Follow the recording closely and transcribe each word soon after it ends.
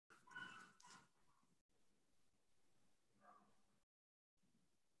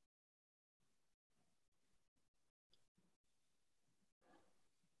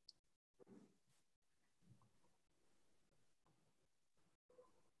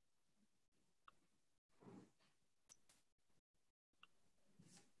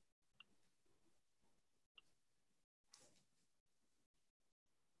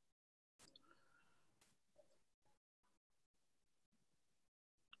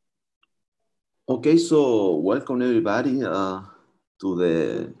Okay, so welcome everybody to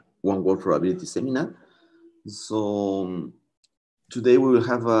the One Word Probability Seminar. So today we will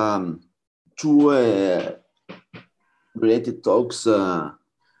have two related talks on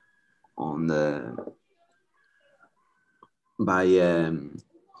by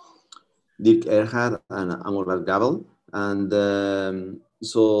Dirk Erhard and Amol Aggarwal, and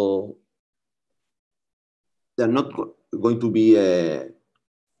so they're not going to be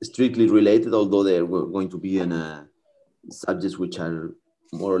strictly related, although they're going to be in subjects which are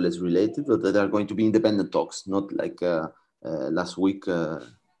more or less related, but that are going to be independent talks, not like last week where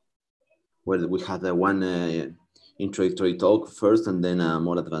we had one introductory talk first and then a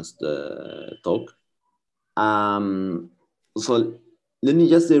more advanced talk. So let me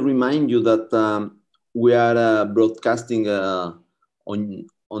just remind you that we are broadcasting on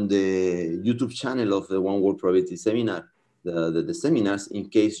the YouTube channel of the One Word Probability Seminar, the seminars, in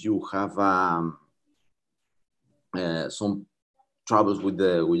case you have some troubles with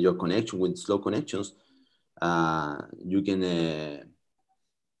your connection, with slow connections. You can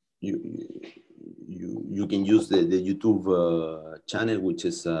you can use the YouTube channel, which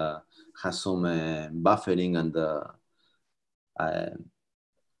is has some buffering and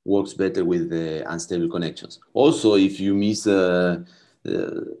works better with the unstable connections. Also, if you miss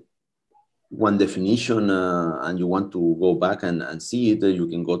one definition and you want to go back and see it, you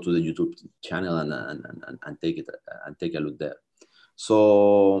can go to the YouTube channel and take a look there.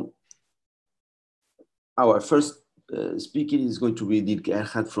 So our first speaker is going to be Dirk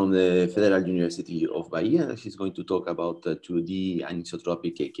Erhard from the Federal University of Bahia. He's going to talk about 2D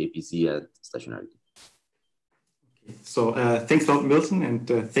anisotropic KPZ at stationarity. So thanks a lot, Milton,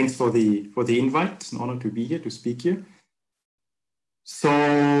 and thanks for the invite. It's an honor to be here to speak here. So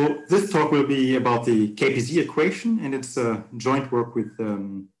this talk will be about the KPZ equation, and it's a joint work with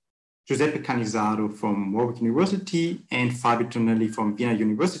Giuseppe Canizzaro from Warwick University and Fabio Tonelli from Vienna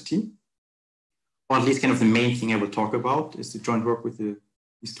University. Or at least kind of the main thing I will talk about is the joint work with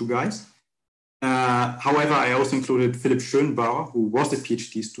these two guys. However, I also included Philipp Schönbauer, who was a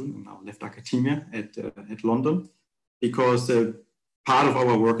PhD student and now left academia at London, because part of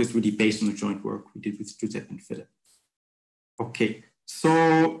our work is really based on the joint work we did with Giuseppe and Philipp. Okay,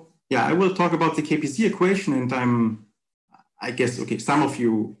 so yeah, I will talk about the KPZ equation, and I guess, okay, some of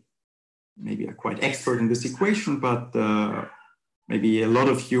you maybe are quite expert in this equation, but maybe a lot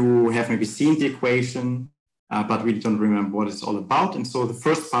of you have maybe seen the equation, but really don't remember what it's all about. And so the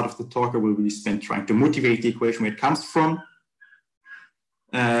first part of the talk I will really spend trying to motivate the equation, where it comes from.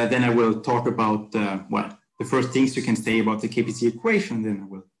 Then I will talk about, well, the first things you can say about the KPZ equation, then I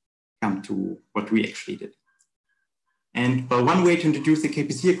will come to what we actually did. And well, one way to introduce the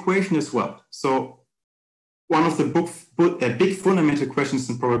KPZ equation as well. So one of the big fundamental questions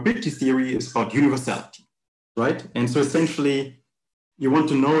in probability theory is about universality, right? And so essentially, you want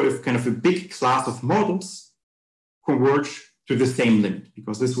to know if kind of a big class of models converge to the same limit,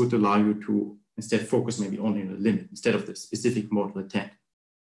 because this would allow you to instead focus maybe only on the limit instead of the specific model at hand.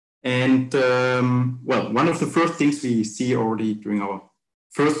 And well, one of the first things we see already during our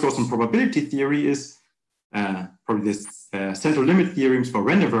first course on probability theory is probably this central limit theorems for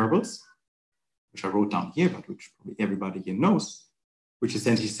random variables, which I wrote down here, but which probably everybody here knows, which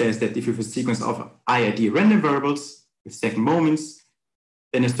essentially says that if you have a sequence of IID random variables with second moments,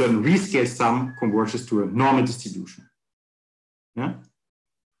 then a certain rescale sum converges to a normal distribution. Yeah?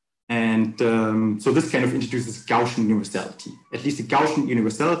 And so this kind of introduces Gaussian universality, at least a Gaussian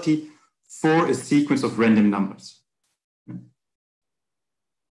universality for a sequence of random numbers. Yeah?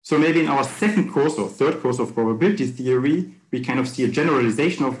 So maybe in our second course or third course of probability theory, we kind of see a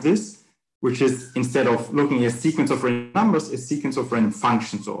generalization of this, which is instead of looking at a sequence of random numbers, a sequence of random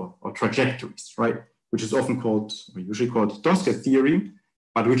functions or trajectories, right? Which is often called, or usually called Donsker theorem,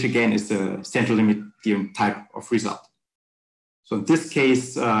 but which again is a central limit theorem type of result. So in this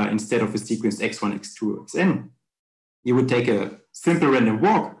case, instead of a sequence x1, x2, xn, you would take a simple random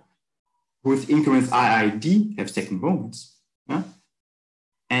walk whose increments IID have second moments. Yeah?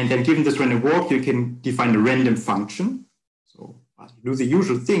 And then given this random walk, you can define a random function. So you do the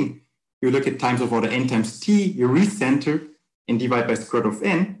usual thing. You look at times of order n times t, you recenter and divide by square root of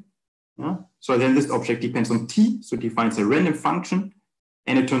n. Yeah? So then this object depends on t, so it defines a random function.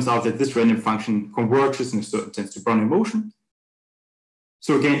 And it turns out that this random function converges in a certain sense to Brownian motion.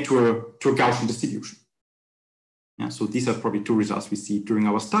 So again, to a Gaussian distribution. Yeah, so these are probably two results we see during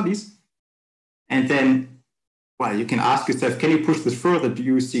our studies. And then, well, you can ask yourself, can you push this further? Do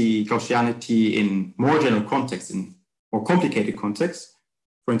you see Gaussianity in more general contexts, in more complicated contexts?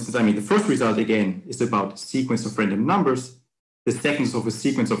 For instance, I mean, the first result, again, is about a sequence of random numbers. The second is of a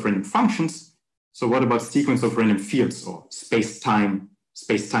sequence of random functions. So what about sequence of random fields or space-time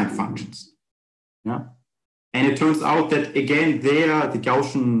functions? Yeah. And it turns out that again, there the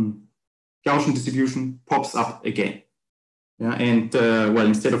Gaussian distribution pops up again. Yeah. And well,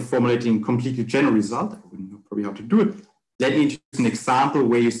 instead of formulating completely general result, I wouldn't know probably how to do it. Let me introduce an example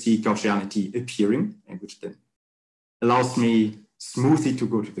where you see Gaussianity appearing, and which then allows me smoothly to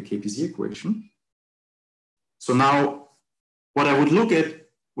go to the KPZ equation. So now what I would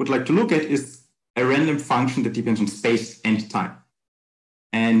like to look at is a random function that depends on space and time.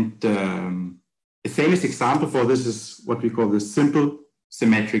 And a famous example for this is what we call the simple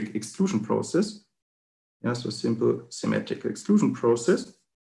symmetric exclusion process. Yeah, so simple symmetric exclusion process.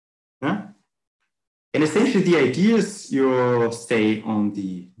 Yeah. And essentially the idea is you stay on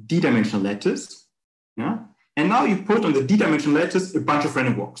the d-dimensional lattice. Yeah. And now you put on the d-dimensional lattice a bunch of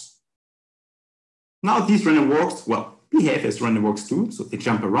random walks. Now these random walks, well, behave as random walks do, so they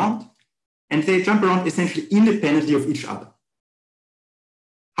jump around. And they jump around essentially independently of each other.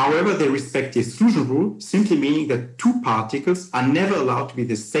 However, they respect the exclusion rule, simply meaning that two particles are never allowed to be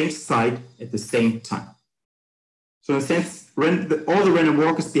the same site at the same time. So in a sense, all the random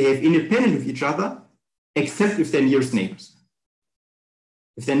walkers behave independently of each other, except if they're nearest neighbors.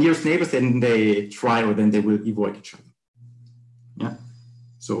 If they're nearest neighbors, then they try or then they will avoid each other. Yeah.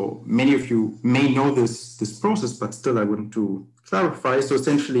 So many of you may know this process, but still I want to clarify. So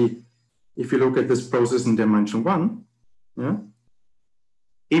essentially, if you look at this process in dimension 1, yeah,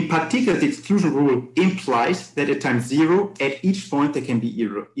 in particular, the exclusion rule implies that at time 0, at each point, there can be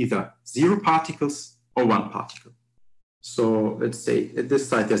either 0 particles or 1 particle. So let's say at this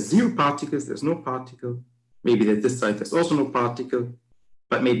side, there's 0 particles, there's no particle. Maybe at this side, there's also no particle.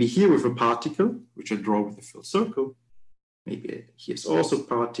 But maybe here with a particle, which I draw with a filled circle, maybe here's also a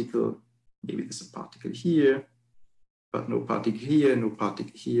particle. Maybe there's a particle here, but no particle here, no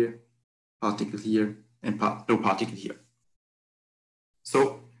particle here. Particle here, and no particle here.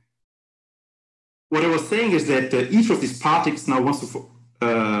 So what I was saying is that each of these particles now wants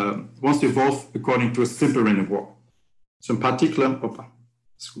to evolve according to a simple random walk. So in particular,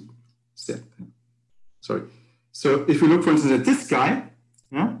 sorry. So if you look, for instance, at this guy,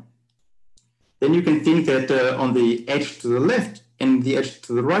 yeah, then you can think that on the edge to the left and the edge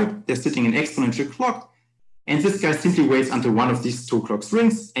to the right, they're sitting an exponential clock. And this guy simply waits until one of these 2 clocks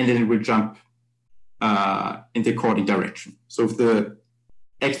rings, and then it will jump in the according direction. So if the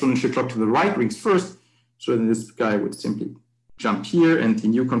exponential clock to the right rings first, so then this guy would simply jump here, and the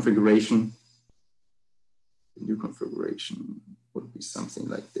new configuration would be something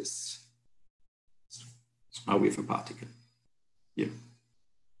like this. So now we have a particle here.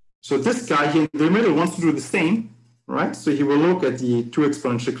 So this guy here in the middle wants to do the same, right? So he will look at the 2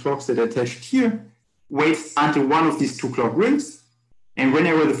 exponential clocks that are attached here, waits until one of these 2 clock rings, and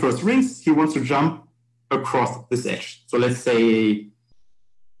whenever the first rings, he wants to jump across this edge. So let's say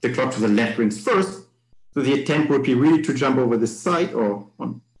the clock to the left rings first. So the attempt would be really to jump over this side or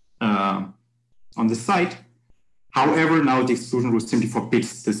on the side. However, now the exclusion rule simply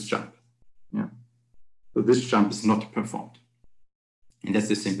forbids this jump. Yeah. So this jump is not performed. And that's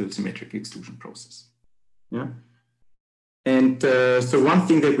the simple symmetric exclusion process. Yeah. And so one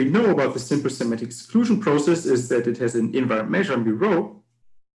thing that we know about the simple symmetric exclusion process is that it has an invariant measure ρ,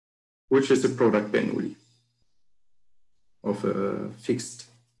 which is a product Bernoulli of a fixed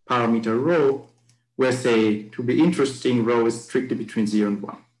parameter ρ, where, say, to be interesting, ρ is strictly between 0 and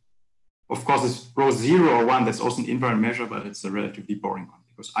 1. Of course, it's ρ 0 or 1, that's also an invariant measure, but it's a relatively boring one,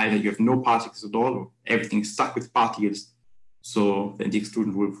 because either you have no particles at all, or everything is stuck with particles, so then the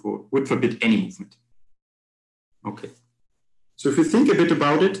exclusion rule would forbid any movement. Okay. So if you think a bit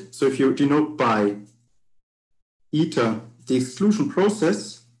about it, so if you denote by eta the exclusion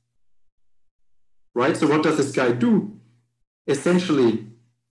process, right? So what does this guy do? Essentially,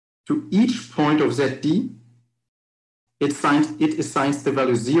 to each point of ZD, it assigns the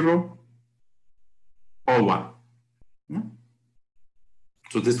value 0 or 1. Yeah?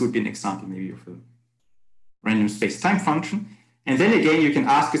 So this would be an example maybe of a random space-time function. And then again, you can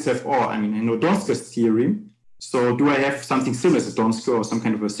ask yourself, oh, I mean, I know Donsko's theorem. So do I have something similar to Donsko or some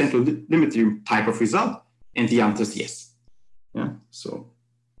kind of a central limit theorem type of result? And the answer is yes. Yeah. So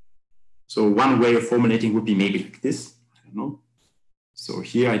one way of formulating would be maybe like this. I don't know. So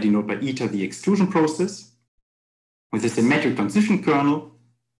here I denote by eta the exclusion process with a symmetric transition kernel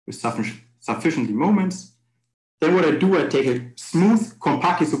with sufficiently moments. Then what I do, I take a smooth,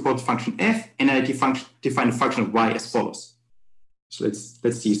 compactly supported function f, and I define a function of y as follows. So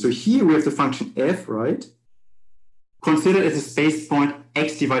let's see. So here we have the function f, right? Considered as a space point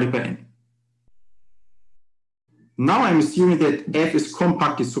x divided by n. Now I'm assuming that f is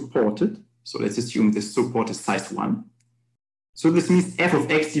compactly supported. So let's assume this support is size 1. So this means f of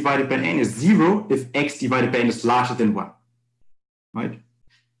x divided by n is 0 if x divided by n is larger than 1, right?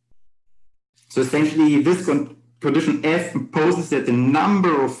 So essentially, this condition f imposes that the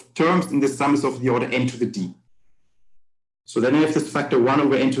number of terms in the sum is of the order n to the d. So then I have this factor 1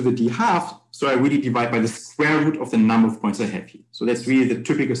 over n to the d half, so I really divide by the square root of the number of points I have here. So that's really the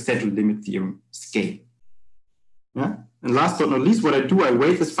typical central limit theorem scale. Yeah? And last but not least, what I do, I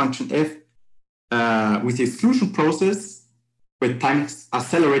weight this function f with the exclusion process, where time is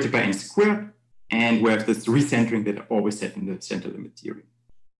accelerated by n squared, and we have this recentering that I always have in the central limit theory.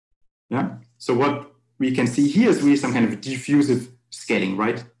 Yeah. So what we can see here is really some kind of diffusive scaling,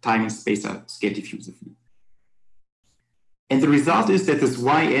 right? Time and space are scaled diffusively. And the result is that this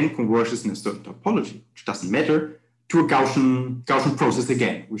yn converges in a certain topology, which doesn't matter, to a Gaussian process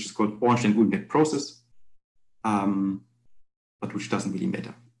again, which is called Ornstein-Uhlenbeck process, but which doesn't really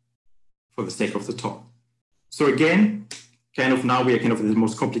matter for the sake of the talk. So again, kind of now we are kind of at the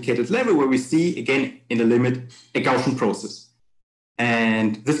most complicated level where we see, again, in the limit, a Gaussian process.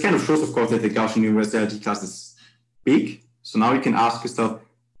 And this kind of shows, of course, that the Gaussian universality class is big. So now you can ask yourself,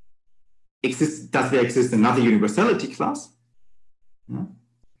 does there exist another universality class? Yeah.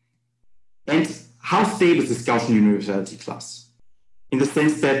 And how stable is this Gaussian universality class? In the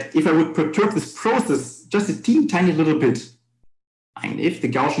sense that if I would perturb this process just a tiny little bit, I mean, if the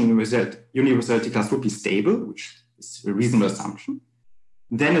Gaussian universality class would be stable, which is a reasonable assumption,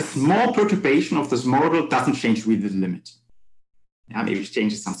 then a small perturbation of this model doesn't change really the limit. Yeah, maybe it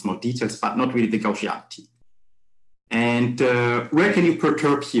changes some small details, but not really the Gaussianity. And where can you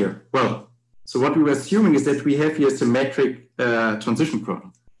perturb here? Well, so what we were assuming is that we have here a symmetric transition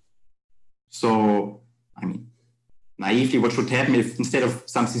kernel. So, I mean, naively, what should happen if instead of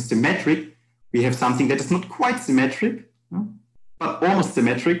something symmetric, we have something that is not quite symmetric, but almost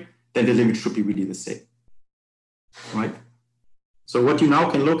symmetric, then the limit should be really the same, right? So what you now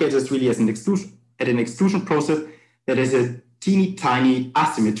can look at is really as an exclusion process that is a teeny tiny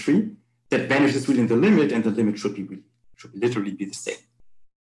asymmetry that vanishes within the limit, and the limit should literally be the same,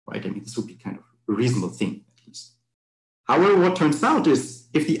 right? I mean, this would be kind of a reasonable thing, at least. However, what turns out is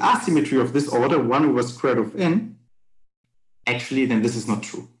if the asymmetry of this order, 1 over square root of n, actually, then this is not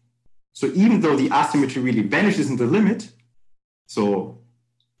true. So even though the asymmetry really vanishes in the limit, so,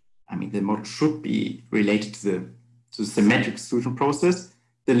 I mean, the model should be related to the symmetric exclusion process,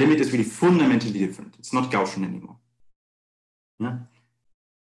 the limit is really fundamentally different. It's not Gaussian anymore. Yeah?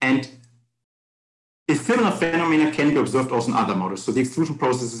 And a similar phenomena can be observed also in other models. So the exclusion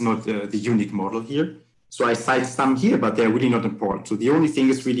process is not the unique model here. So I cite some here, but they're really not important. So the only thing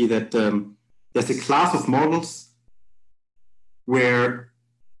is really that there's a class of models where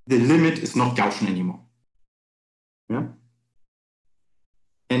the limit is not Gaussian anymore. Yeah?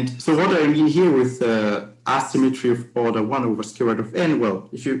 And so what I mean here with asymmetry of order 1 over square root of n, well,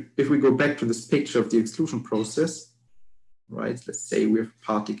 if we go back to this picture of the exclusion process, right, let's say we have a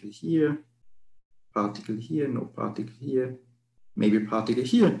particle here, no particle here, maybe a particle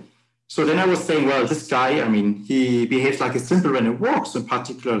here. So then I was saying, well, this guy, I mean, he behaves like a simple random walk. So in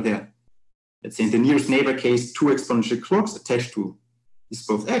particular there, let's say in the nearest neighbor case, 2 exponential clocks attached to these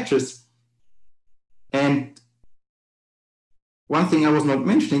both edges. And one thing I was not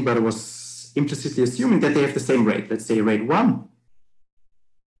mentioning, but I was implicitly assuming that they have the same rate. Let's say rate 1.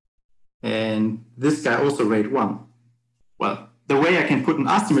 And this guy also rate 1. Well, the way I can put an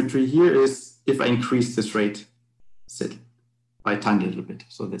asymmetry here is if I increase this rate by a tiny little bit.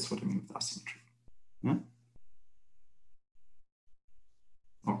 So that's what I mean with asymmetry. Yeah?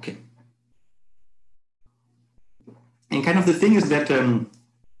 Okay. And kind of the thing is that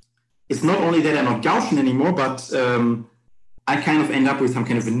it's not only that I'm not Gaussian anymore, but I kind of end up with some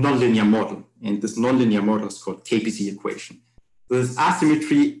kind of a nonlinear model. And this nonlinear model is called KPZ equation. So this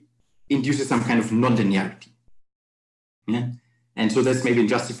asymmetry induces some kind of nonlinearity. Yeah? And so that's maybe a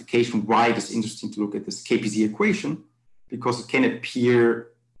justification why it is interesting to look at this KPZ equation, because it can appear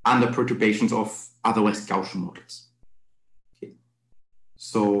under perturbations of otherwise Gaussian models. Okay.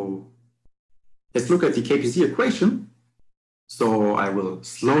 So let's look at the KPZ equation. So I will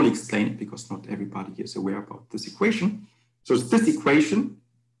slowly explain it because not everybody is aware about this equation. So it's this equation.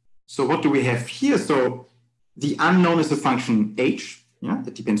 So what do we have here? So the unknown is a function h, yeah,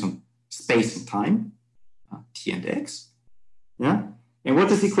 that depends on space and time, t and x. Yeah. And what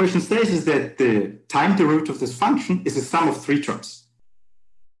this equation says is that the time derivative of this function is a sum of 3 terms.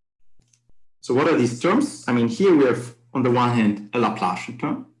 So what are these terms? I mean, here we have, on the one hand, a Laplacian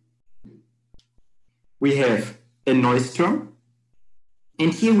term. We have a noise term.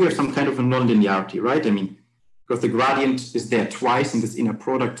 And here we have some kind of a nonlinearity, right? I mean, because the gradient is there twice in this inner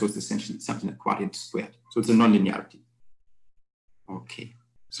product, so it's essentially something like gradient squared. So it's a nonlinearity. Okay,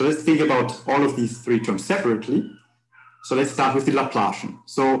 so let's think about all of these three terms separately. So let's start with the Laplacian.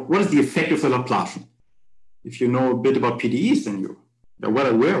 So what is the effect of the Laplacian? If you know a bit about PDEs, then you're well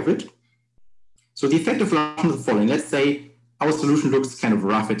aware of it. So the effect of Laplacian is the following. Let's say our solution looks kind of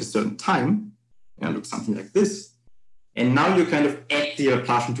rough at a certain time. It looks something like this. And now you kind of add the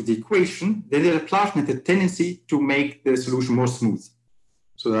Laplacian to the equation. Then the Laplacian has a tendency to make the solution more smooth.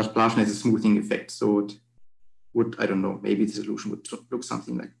 So the Laplacian has a smoothing effect. So it would, I don't know, maybe the solution would look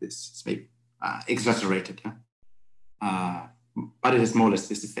something like this. It's maybe exaggerated, yeah? But it has more or less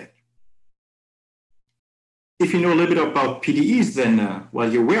this effect. If you know a little bit about PDEs, then,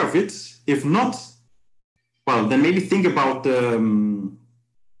 well, you're aware of it. If not, well, then maybe think about the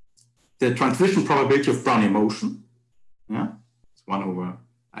transition probability of Brownian motion. Yeah, it's 1 over,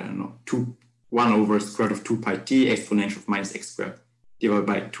 I don't know, 1 over square root of 2 pi t exponential of minus x squared divided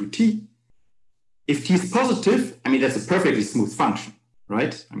by 2t. If t is positive, I mean, that's a perfectly smooth function,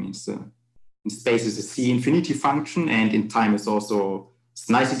 right? I mean, it's in space it's a C infinity function, and in time it's also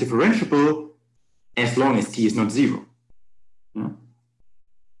nicely differentiable as long as t is not 0. Yeah?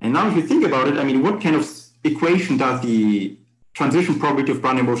 And now if you think about it, I mean, what kind of equation does the transition probability of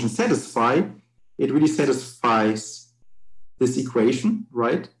Brownian motion satisfy? It really satisfies this equation,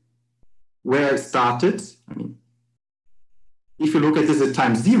 right? Where it started, I mean, if you look at this at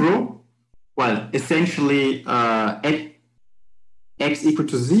time 0, well, essentially at x equal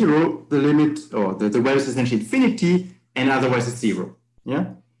to 0, the limit, or the value is essentially infinity, and otherwise it's 0,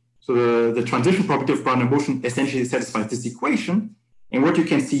 yeah? So the transition property of Brownian motion essentially satisfies this equation. And what you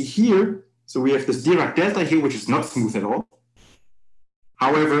can see here, so we have this Dirac delta here, which is not smooth at all.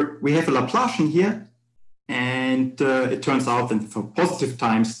 However, we have a Laplacian here, and it turns out that for positive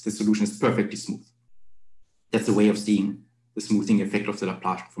times, the solution is perfectly smooth. That's a way of seeing the smoothing effect of the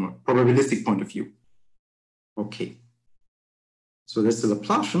Laplacian from a probabilistic point of view. Okay, so that's the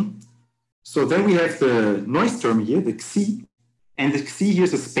Laplacian. So then we have the noise term here, the Xi, and the Xi here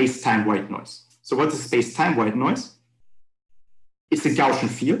is a space-time white noise. So what's a space-time white noise? It's a Gaussian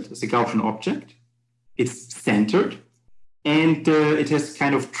field, it's a Gaussian object, it's centered, and it has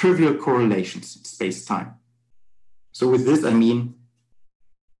kind of trivial correlations in space-time. So with this, I mean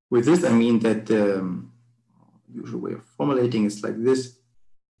that the usual way of formulating is like this.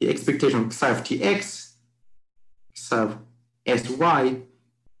 The expectation of psi of tx, psi of sy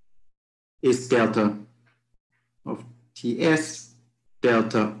is delta of ts,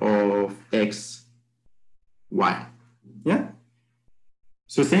 delta of x, y. Yeah?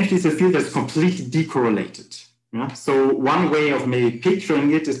 So essentially it's a field that's completely decorrelated. Yeah? So one way of maybe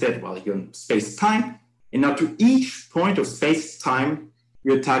picturing it is that, well, you're in space-time, and now to each point of space-time,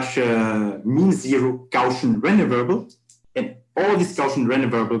 you attach a mean zero Gaussian random variable, and all these Gaussian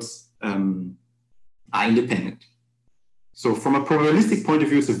random variables are independent. So from a probabilistic point of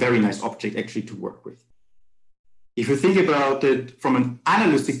view, it's a very nice object actually to work with. If you think about it from an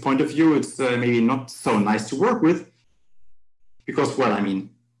analytic point of view, it's maybe not so nice to work with, because, well, I mean,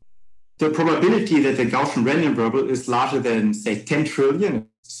 the probability that the Gaussian random variable is larger than, say, 10 trillion,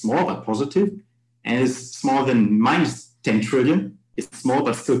 it's small but positive, and is smaller than minus 10 trillion, it's small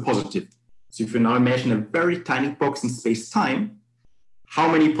but still positive. So if you now imagine a very tiny box in space-time,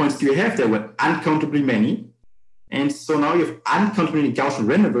 how many points do you have there? Well, uncountably many. And so now you have uncountably many Gaussian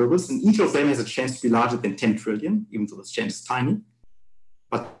random variables, and each of them has a chance to be larger than 10 trillion, even though this chance is tiny.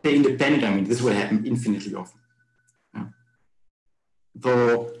 But they're independent. I mean, this will happen infinitely often. Yeah.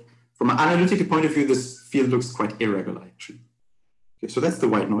 Though, from an analytical point of view, this field looks quite irregular, actually. Okay, so that's the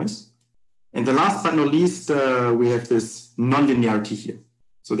white noise. And the last but not least, we have this nonlinearity here.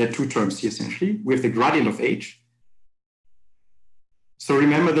 So there are two terms here, essentially. We have the gradient of h. So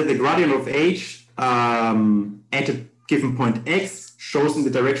remember that the gradient of h at a given point x shows in the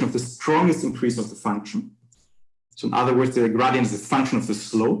direction of the strongest increase of the function. So in other words, the gradient is a function of the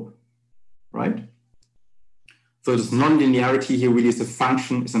slope, right? So this nonlinearity here really is a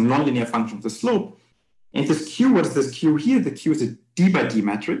function, it's a nonlinear function of the slope. And this q, what is this q here? The q is a d by d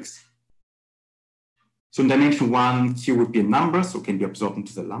matrix. So in dimension 1, q would be a number, so it can be absorbed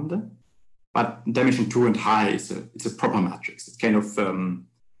into the lambda. But in dimension 2 and higher, it's a proper matrix. It kind of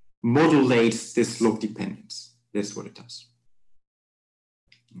modulates this slope dependence. That's what it does.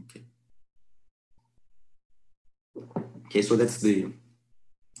 Okay. Okay, so that's the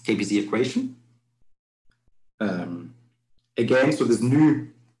KPZ equation. Again, so this nu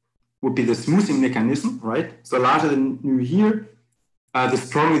would be the smoothing mechanism, right? So larger than nu here, the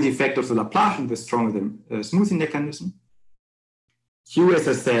stronger the effect of the Laplacian, the stronger the smoothing mechanism. Q, as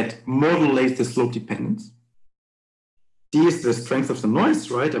I said, modulates the slope dependence. D is the strength of the noise,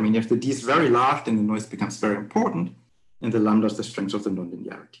 right? I mean, if the D is very large, then the noise becomes very important, and the lambda is the strength of the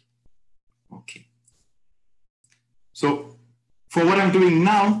nonlinearity. Okay. So for what I'm doing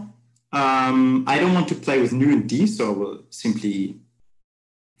now, I don't want to play with nu and D, so I will simply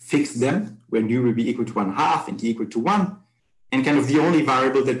fix them where nu will be equal to 1/2 and D equal to 1. And kind of the only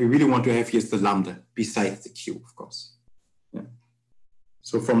variable that we really want to have here is the lambda, besides the Q, of course. Yeah.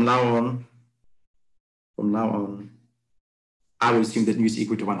 So from now on, I will assume that nu is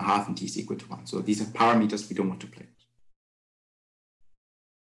equal to 1/2 and D is equal to 1. So these are parameters we don't want to play with.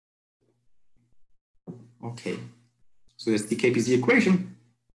 Okay. So that's the KPZ equation.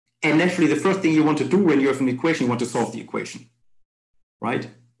 And naturally, the first thing you want to do when you have an equation, you want to solve the equation, right?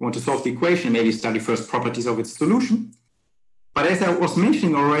 You want to solve the equation and maybe study first properties of its solution. But as I was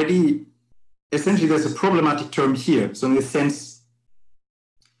mentioning already, essentially there's a problematic term here. So in this sense,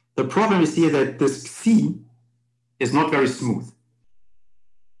 the problem is here that this C is not very smooth.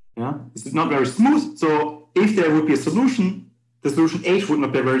 Yeah, it's not very smooth. So if there would be a solution, the solution H would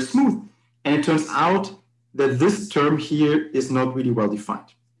not be very smooth. And it turns out that this term here is not really well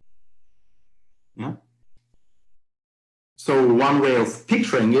defined. Yeah. So one way of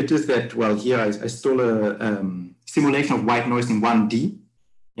picturing it is that, well, here I stole a simulation of white noise in 1D.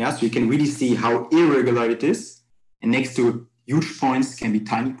 Yeah, so you can really see how irregular it is. And next to huge points can be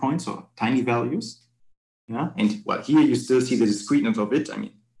tiny points or tiny values. Yeah, and well, here you still see the discreteness of it. I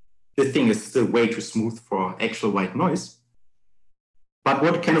mean, this thing is still way too smooth for actual white noise. But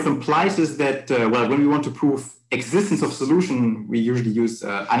what it kind of implies is that, well, when we want to prove existence of solution, we usually use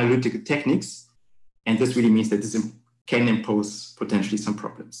analytical techniques. And this really means that this can impose potentially some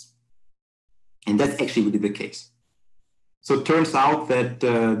problems. And that's actually really the case. So it turns out that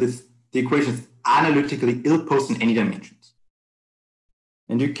the equation is analytically ill-posed in any dimensions.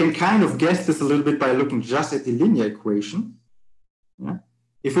 And you can kind of guess this a little bit by looking just at the linear equation. Yeah?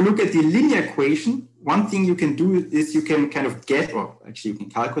 If you look at the linear equation, one thing you can do is you can kind of get, or actually you can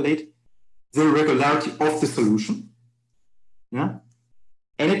calculate the regularity of the solution. Yeah?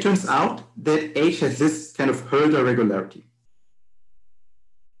 And it turns out that H has this kind of Hölder regularity.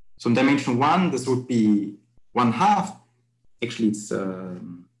 So in dimension 1, this would be 1/2. Actually,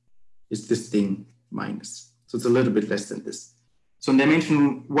 it's this thing minus. So it's a little bit less than this. So in dimension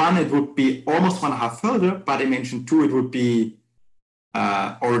 1, it would be almost 1/2 Hölder. By dimension 2, it would be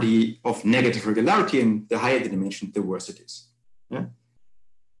already of negative regularity, and the higher the dimension, the worse it is. Yeah?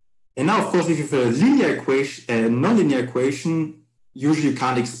 And now, of course, if you have a linear equation, a nonlinear equation, usually you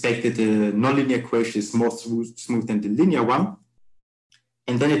can't expect that the nonlinear equation is more smooth than the linear one.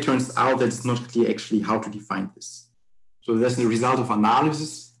 And then it turns out that it's not clear actually how to define this. So that's the result of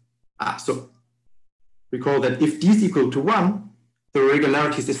analysis. So recall that if D is equal to 1, the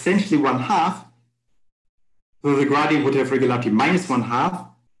regularity is essentially 1/2. So the gradient would have regularity minus 1/2.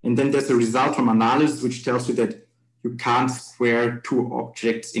 And then there's a result from analysis which tells you that you can't square two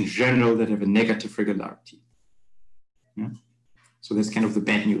objects in general that have a negative regularity. Yeah? So that's kind of the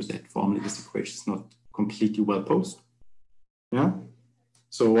bad news, that formally this equation is not completely well posed. Yeah.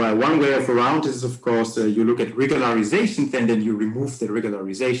 So one way of around is, of course, you look at regularization, and then you remove the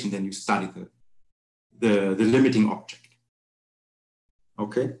regularization, then you study the limiting object.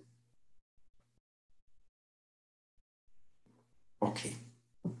 Okay. Okay.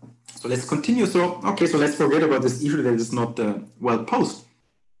 So let's continue. So let's forget about this issue that is not well posed.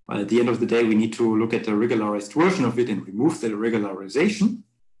 At the end of the day, we need to look at the regularized version of it and remove the regularization.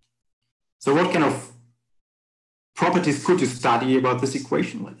 So what kind of properties could you study about this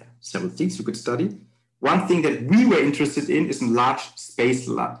equation? Well, there are several things you could study. One thing that we were interested in is in large space,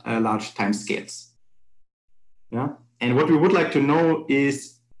 large time scales. Yeah? And what we would like to know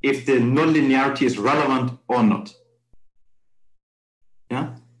is if the nonlinearity is relevant or not.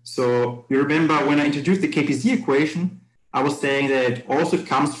 Yeah? So you remember when I introduced the KPZ equation, I was saying that it also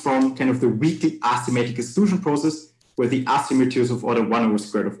comes from kind of the weakly asymmetric solution process where the asymmetry is of order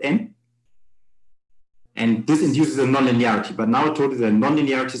 1/squared of n. And this induces a nonlinearity. But now I told you that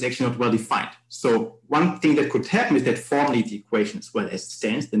nonlinearity is actually not well defined. So one thing that could happen is that formally the equation is well as it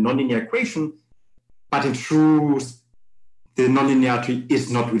stands, the nonlinear equation, but in truth, the nonlinearity is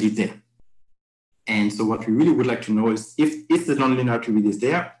not really there. And so what we really would like to know is if the nonlinearity really is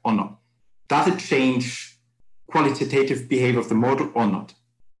there or not. Does it change qualitative behavior of the model or not?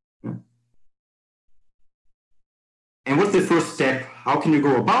 Yeah. And what's the first step? How can you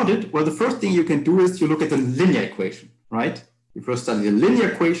go about it? Well, the first thing you can do is you look at the linear equation, right? You first study the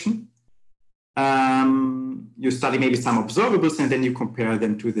linear equation. You study maybe some observables, and then you compare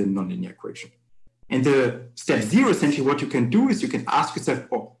them to the nonlinear equation. And the step 0, essentially what you can do is you can ask yourself,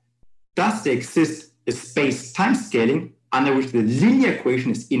 oh, does there exist a space time scaling under which the linear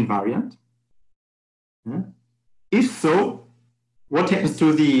equation is invariant? Yeah. If so, what happens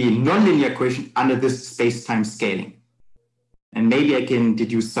to the nonlinear equation under this space-time scaling? And maybe I can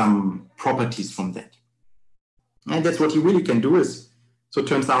deduce some properties from that. And that's what you really can do is, so it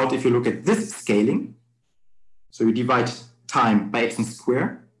turns out if you look at this scaling, so you divide time by epsilon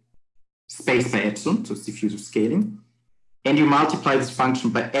square, space by epsilon, so it's diffusive scaling, and you multiply this function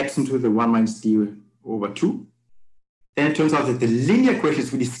by epsilon to the 1 minus d over 2, then it turns out that the linear equation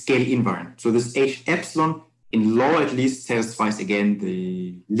is really scale invariant. So this h epsilon in law at least satisfies again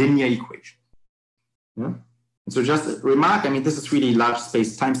the linear equation. Yeah? And so just a remark, I mean, this is really large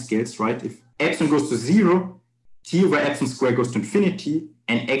space time scales, right? If epsilon goes to 0, t over epsilon squared goes to infinity,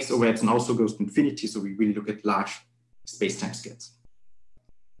 and x over epsilon also goes to infinity. So we really look at large space time scales.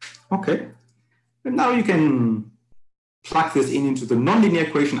 Okay. And now you can plug this into the nonlinear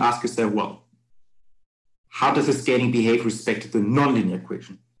equation, ask yourself, well, how does the scaling behave with respect to the nonlinear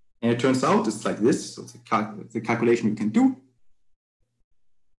equation? And it turns out it's like this. So it's the calculation you can do.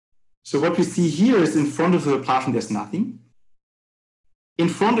 So what we see here is in front of the Laplacian, there's nothing. In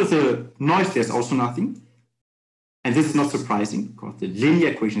front of the noise, there's also nothing. And this is not surprising because the linear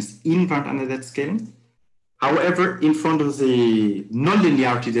equation is invariant under that scaling. However, in front of the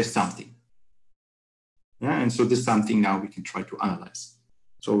nonlinearity, there's something. Yeah, and so this something now we can try to analyze.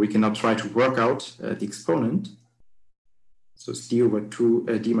 So we can now try to work out the exponent. So it's d over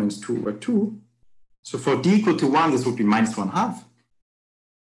 2, d minus 2 over 2. So for d equal to 1, this would be minus 1/2,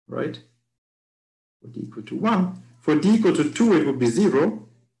 right? For d equal to 1. For d equal to 2, it would be 0.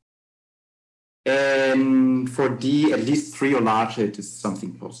 And for d at least 3 or larger, it is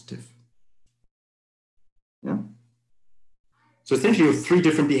something positive. Yeah. So essentially you have 3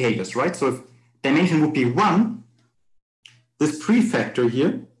 different behaviors, right? So if dimension would be 1, this prefactor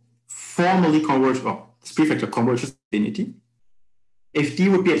here formally converges, this prefactor converges to infinity. If d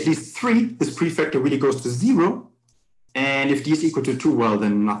would be at least 3, this prefactor really goes to 0. And if d is equal to 2, well,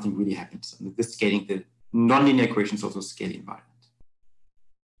 then nothing really happens. And this scaling, the nonlinear equation is also scale invariant.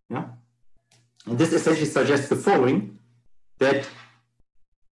 Yeah. And this essentially suggests the following, that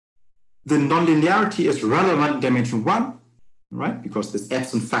the nonlinearity is relevant in dimension 1, right? Because this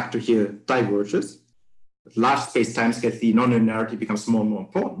epsilon factor here diverges. At large space-time scales, the nonlinearity becomes more and more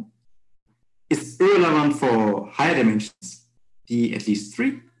important. It's irrelevant for higher dimensions, d at least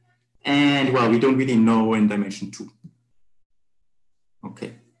 3. And well, we don't really know in dimension 2.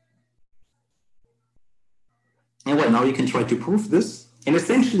 Okay. And well, now you can try to prove this. And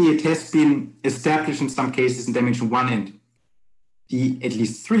essentially, it has been established in some cases in dimension 1 and d at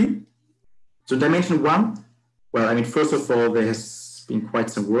least 3. So dimension 1, well, I mean, first of all, there has been quite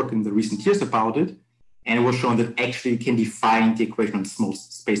some work in the recent years about it. And it was shown that actually you can define the equation on small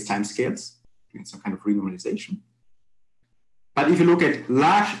space-time scales, doing some kind of renormalization. But if you look at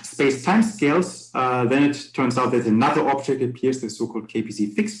large space-time scales, then it turns out that another object appears, the so-called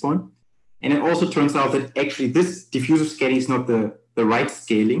KPZ fixed point. And it also turns out that actually this diffusive scaling is not the right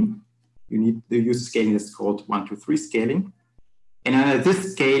scaling. You need to use scaling that's called 1, 2, 3 scaling. And under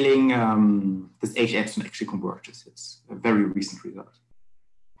this scaling, this H epsilon actually converges. It's a very recent result.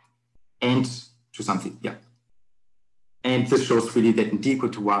 And to something, yeah. And this shows really that in d equal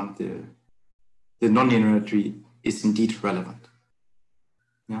to 1, the nonlinearity is indeed relevant.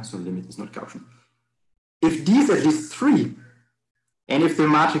 Yeah, so the limit is not Gaussian. If d is at least 3, and if the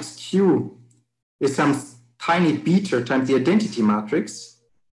matrix Q is some tiny beta times the identity matrix,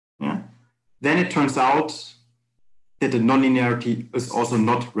 yeah, then it turns out that the nonlinearity is also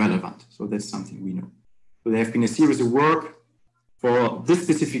not relevant. So that's something we know. So there have been a series of work for this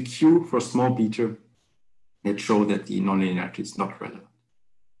specific Q for small beta that show that the nonlinearity is not relevant.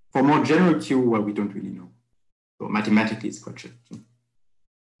 For more general Q, well, we don't really know. So mathematically, it's quite challenging.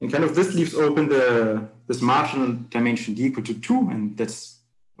 And kind of this leaves open this marginal dimension d equal to 2, and that's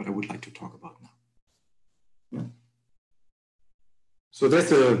what I would like to talk about now. Yeah. So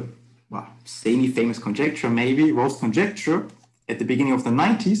there's a semi-famous conjecture, maybe, Rowe's conjecture at the beginning of the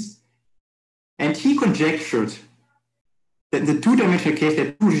 90s. And he conjectured that in the two-dimensional case, there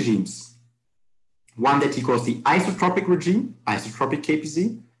are 2 regimes. One that he calls the isotropic regime, isotropic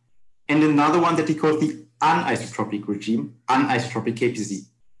KPZ, and another one that he calls the anisotropic regime, anisotropic KPZ.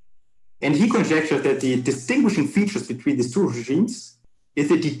 And he conjectured that the distinguishing features between these 2 regimes is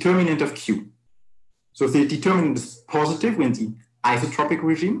the determinant of Q. So if the determinant is positive in the isotropic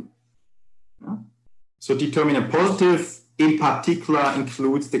regime, yeah, so determinant positive in particular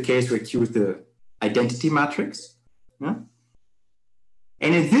includes the case where Q is the identity matrix. Yeah?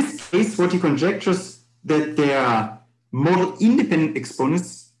 And in this case, what he conjectures that there are model independent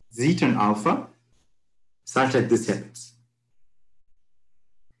exponents, zeta and alpha, such that this happens.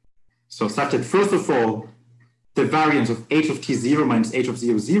 So such that, first of all, the variance of h of t0 minus h of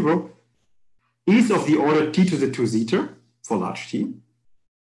 0, 0 is of the order t to the 2 zeta for large t,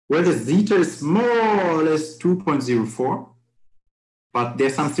 where the zeta is more or less 2.04, but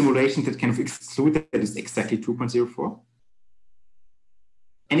there's some simulations that kind of exclude that it's exactly 2.04.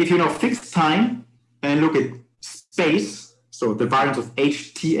 And if you now fix time and look at space, so the variance of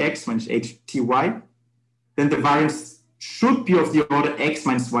htx minus hty, then the variance should be of the order x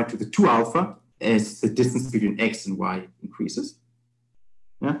minus y to the 2 alpha as the distance between x and y increases.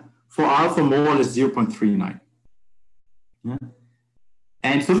 Yeah? For alpha, more or less 0.39. Yeah?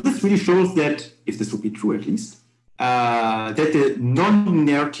 And so this really shows that, if this would be true at least, that the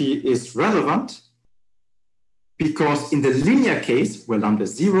nonlinearity is relevant, because in the linear case, where lambda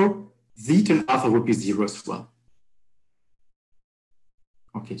is 0, zeta and alpha would be 0 as well.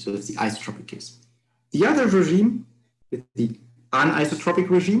 Okay, so that's the isotropic case. The other regime is the anisotropic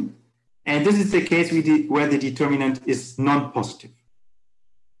regime, and this is the case where the determinant is non-positive.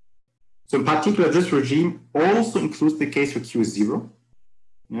 So in particular, this regime also includes the case for Q is 0,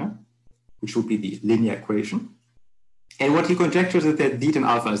 yeah, which would be the linear equation. And what he conjectures is that zeta and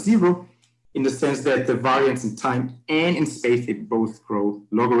alpha are 0, in the sense that the variance in time and in space, they both grow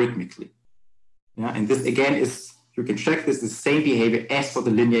logarithmically. Yeah, and this again is, you can check this, the same behavior as for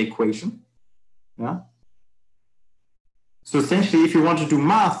the linear equation. Yeah. So essentially, if you want to do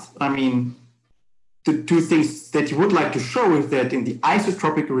math, I mean, the two things that you would like to show is that in the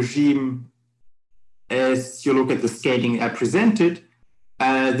isotropic regime, as you look at the scaling I presented,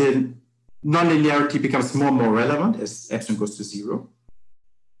 the nonlinearity becomes more and more relevant as epsilon goes to 0.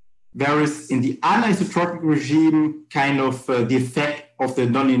 Whereas in the anisotropic regime, kind of the effect of the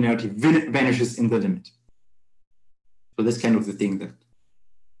nonlinearity vanishes in the limit. So that's kind of the thing that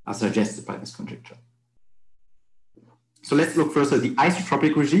are suggested by this conjecture. So let's look first at the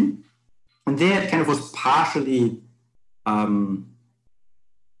isotropic regime. And there it kind of was partially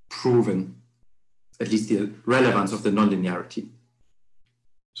proven, at least the relevance of the nonlinearity.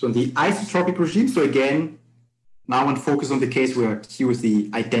 So in the isotropic regime, so again, now I want to focus on the case where Q is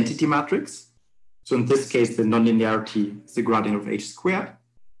the identity matrix. So in this case, the nonlinearity is the gradient of h squared.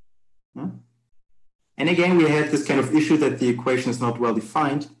 Yeah. And again, we had this kind of issue that the equation is not well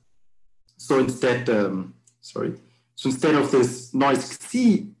defined. So instead, so instead of this noise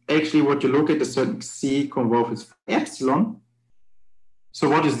C, actually what you look at is certain C convolved with epsilon. So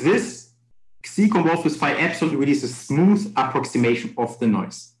what is this? C convolved with phi epsilon really is a smooth approximation of the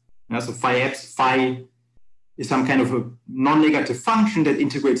noise. Yeah, so phi is some kind of a non-negative function that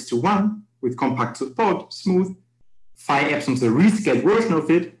integrates to 1 with compact support, smooth. Phi epsilon is a rescaled version of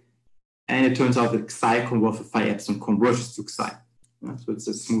it, and it turns out that psi convolved with phi epsilon converges to psi. Yeah, so it's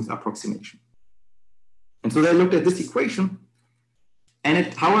a smooth approximation. And so they looked at this equation, and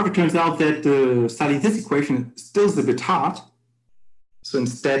it, however, turns out that studying this equation still is a bit hard. So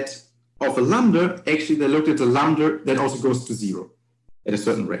instead of a lambda, actually they looked at a lambda that also goes to 0 at a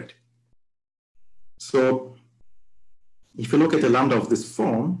certain rate. So if you look at the lambda of this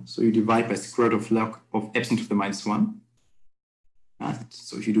form, so you divide by square root of log of epsilon to the minus 1.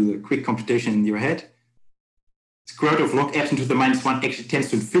 So if you do the quick computation in your head, square root of log epsilon to the minus 1 actually tends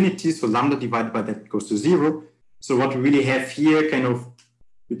to infinity, so lambda divided by that goes to 0. So what we really have here, kind of,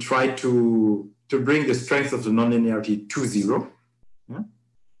 we try to bring the strength of the nonlinearity to 0. Yeah?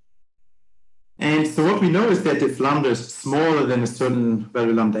 And so what we know is that if lambda is smaller than a certain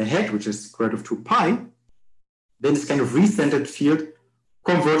value lambda hat, which is square root of 2 pi, then this kind of recentered field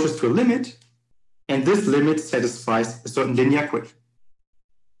converges to a limit, and this limit satisfies a certain linear equation.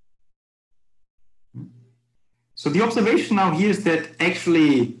 So the observation now here is that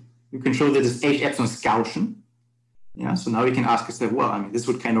actually you can show that this H epsilon is Gaussian. Yeah, so now we can ask yourself, well, I mean, this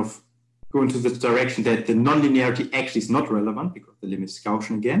would kind of go into this direction that the nonlinearity actually is not relevant because the limit is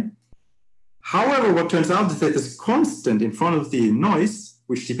Gaussian again. However, what turns out is that this constant in front of the noise,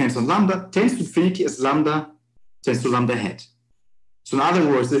 which depends on lambda, tends to infinity as lambda tends to lambda hat. So in other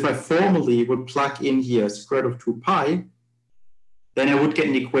words, if I formally would plug in here square root of 2 pi, then I would get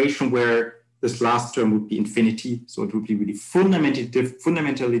an equation where this last term would be infinity. So it would be really fundamentally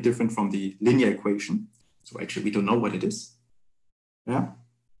different from the linear equation. So actually, we don't know what it is. Yeah.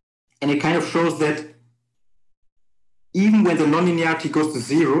 And it kind of shows that even when the nonlinearity goes to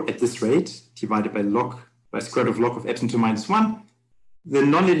 0 at this rate, divided by square root of log of epsilon to minus 1, the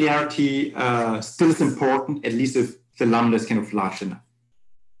nonlinearity still is important, at least if the lambda is kind of large enough.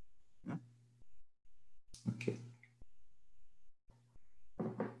 Yeah. Okay.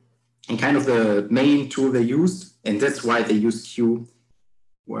 And kind of the main tool they used, and that's why they use Q,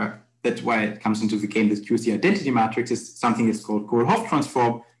 that's why it comes into the game that Q is the identity matrix, is something that's called Kohl-Hopf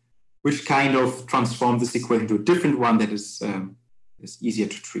transform, which kind of transform this equation to a different one that is easier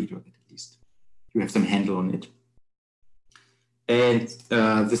to treat, or at least you have some handle on it. And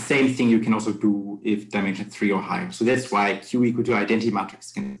the same thing you can also do if dimension 3 or higher. So that's why Q equal to identity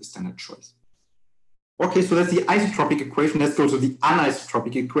matrix can be the standard choice. Okay, so that's the isotropic equation. Let's go to the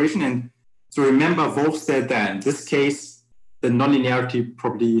anisotropic equation. And so remember, Wolf said that in this case, the nonlinearity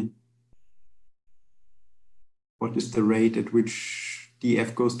probably, what is the rate at which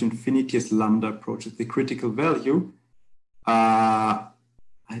df goes to infinity as lambda approaches the critical value? I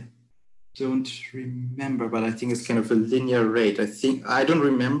don't remember, but I think it's kind of a linear rate. I don't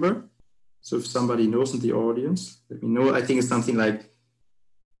remember. So if somebody knows in the audience, let me know. I think it's something like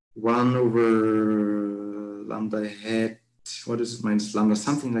 1 over lambda hat, what is it, minus lambda,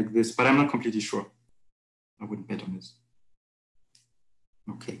 something like this, but I'm not completely sure. I wouldn't bet on this.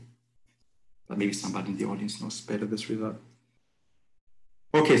 Okay. But maybe somebody in the audience knows better this result.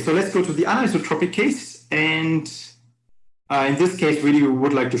 Okay, so let's go to the anisotropic case. And in this case, really, we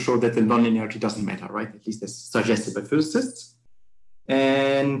would like to show that the nonlinearity doesn't matter, right? At least as suggested by physicists.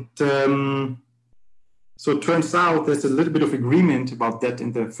 And so it turns out there's a little bit of agreement about that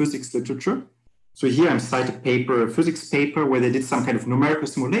in the physics literature. So here I'm citing a physics paper where they did some kind of numerical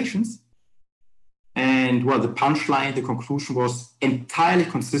simulations. And well, the punchline, the conclusion was entirely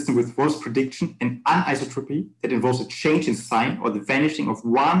consistent with Wolff's prediction, an anisotropy that involves a change in sign or the vanishing of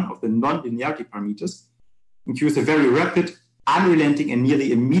one of the nonlinearity parameters incurs a very rapid, unrelenting, and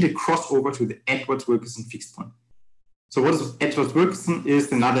nearly immediate crossover to the Edwards-Wilkinson fixed point. So what is Edwards-Wilkinson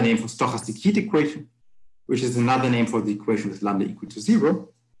is another name for stochastic heat equation, which is another name for the equation with lambda equal to 0.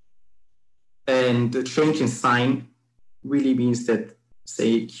 And the change in sign really means that,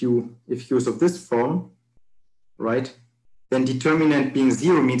 say, Q, if Q is of this form, right, then determinant being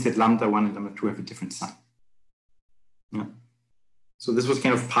 0 means that lambda 1 and lambda 2 have a different sign. Yeah. So this was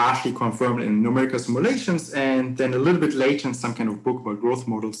kind of partially confirmed in numerical simulations, and then a little bit later in some kind of book about growth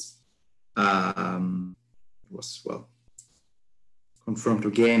models was, well, confirmed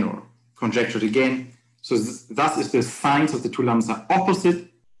again or conjectured again. So thus, if the signs of the two lambdas are opposite,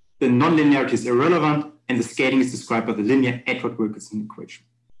 the nonlinearity is irrelevant, and the scaling is described by the linear Edward-Wilkinson equation.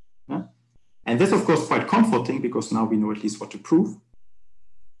 Yeah? And this, of course, quite comforting because now we know at least what to prove.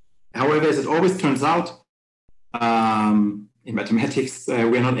 However, as it always turns out, in mathematics,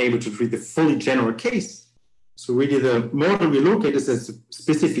 we're not able to treat the fully general case. So really the model we look at is a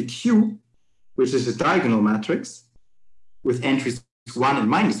specific Q, which is a diagonal matrix with entries 1 and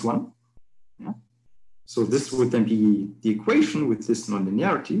minus 1. Yeah? So this would then be the equation with this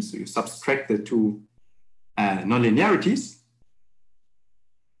nonlinearity. So you subtract the two nonlinearities.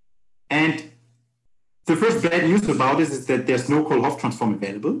 And the first bad news about this is that there's no Kohl-Hopf transform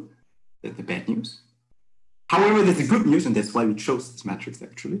available. That's the bad news. However, there's a good news, and that's why we chose this matrix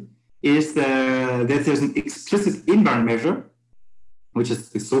actually, is that there's an explicit invariant measure, which is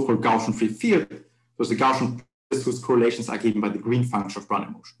the so-called Gaussian free field. So the Gaussian whose correlations are given by the green function of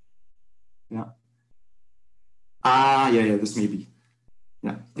Brownian motion. Yeah. Yeah, this may be.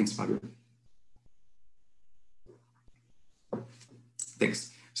 Yeah, thanks, Fabio.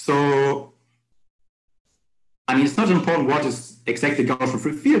 Thanks. So, I mean, it's not important what is exactly Gaussian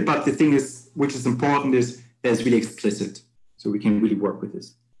free field, but the thing is, which is important is that it's really explicit. So we can really work with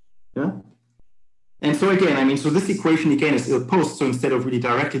this. Yeah. And so again, I mean, so this equation again is ill-posed. So instead of really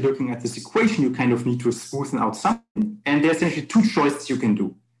directly looking at this equation, you kind of need to smoothen out something. And there's essentially two choices you can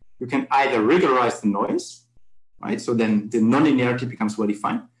do. You can either rigorize the noise, right? So then the nonlinearity becomes well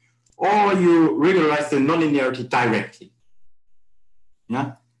defined, or you rigorize the nonlinearity directly.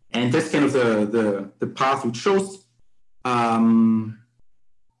 Yeah. And that's kind of the path we chose,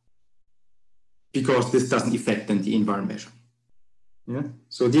 because this doesn't affect then the invariant measure. Yeah.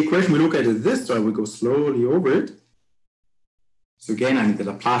 So the equation we look at is this, so I will go slowly over it. So again, I mean, the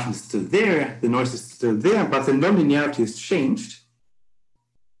Laplacian is still there, the noise is still there, but the nonlinearity has changed.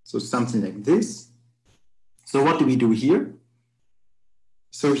 So something like this. So what do we do here?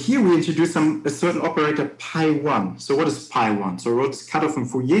 So here we introduce a certain operator pi1. So what is pi1? So it's cut off from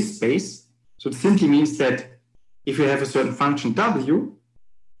Fourier space. So it simply means that if you have a certain function w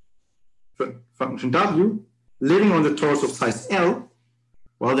living on the torus of size L,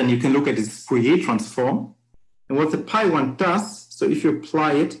 well, then you can look at its Fourier transform. And what the pi1 does, so if you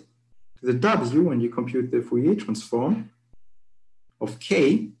apply it to the w and you compute the Fourier transform of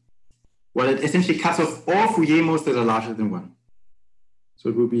k, well, it essentially cuts off all Fourier modes that are larger than 1. So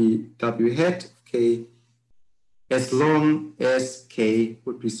it will be w hat of k as long as k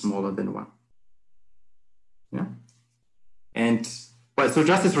would be smaller than 1. Yeah. And well, so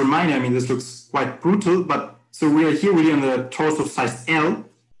just as a reminder, I mean, this looks quite brutal, but so we are here really on the torus of size L.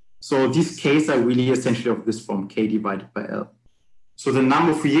 So these k's are really essentially of this form, k divided by L. So the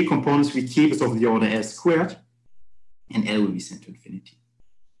number of Fourier components we keep is of the order L squared, and L will be sent to infinity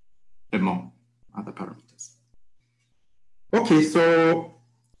among other parameters. Okay, so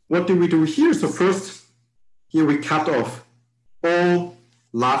what do we do here? So first, here we cut off all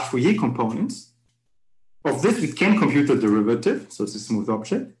large Fourier components. Of this, we can compute the derivative, so it's a smooth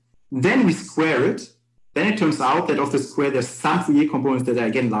object. Then we square it. Then it turns out that of the square, there's some Fourier components that are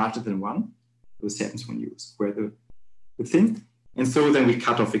again larger than 1. This happens when you square the thing. And so then we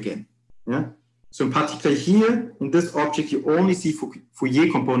cut off again. Yeah. So in particular here, in this object, you only see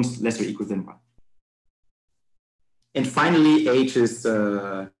Fourier components less or equal than 1. And finally, H is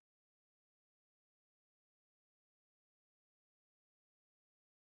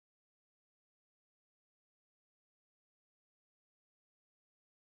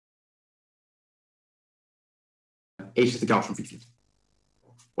H is the Gaussian free field.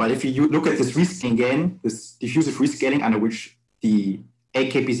 Well, if you look at this rescaling again, this diffusive rescaling under which the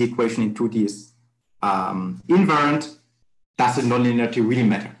AKPZ equation in 2D is invariant, does the nonlinearity really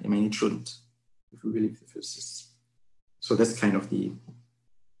matter? I mean, it shouldn't, if we believe the physicists. So that's kind of the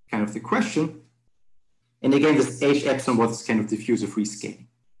question. And again, this H epsilon was kind of diffusive rescaling.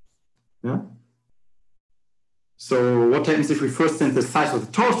 Yeah. So what happens if we first send the size of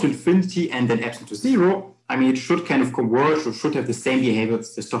the torus to infinity and then epsilon to 0? I mean, it should kind of converge or should have the same behavior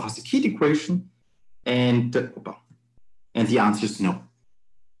as the stochastic heat equation. And the answer is no.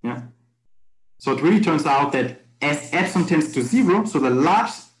 Yeah. So it really turns out that as epsilon tends to 0, so the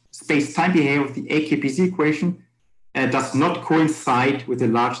large space-time behavior of the AKPZ equation does not coincide with the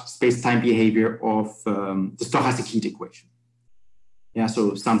large space-time behavior of the stochastic heat equation. Yeah,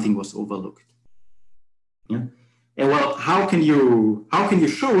 so something was overlooked. Yeah. And well, how can you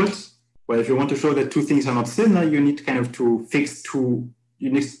show it? Well, if you want to show that two things are not similar, you need kind of to fix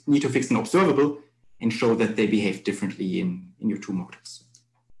need to fix an observable and show that they behave differently in your two models.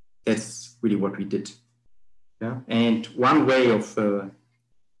 That's really what we did. Yeah. And one way of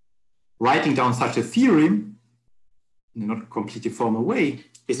writing down such a theorem in a not completely formal way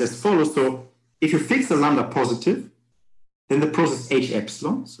is as follows. So if you fix a lambda positive, then the process H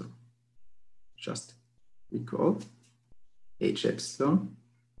epsilon, so just recall H epsilon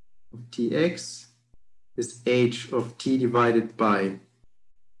of Tx is H of T divided by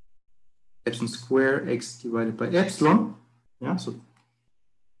epsilon square X divided by epsilon. Yeah, so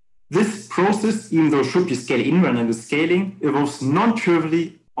this process, even though it should be scale invariant in the scaling, evolves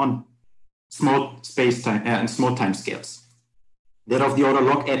non-trivially on small space-time and small time scales. That of the order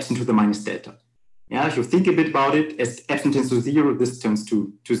log epsilon to the minus delta. Yeah, if you think a bit about it, as epsilon tends to 0, this turns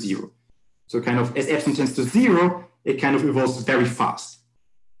to 0. So kind of as epsilon tends to 0, it kind of evolves very fast.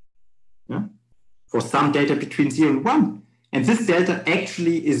 Yeah? For some delta between 0 and 1. And this delta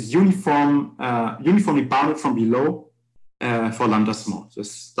actually is uniformly bounded from below for lambda small. So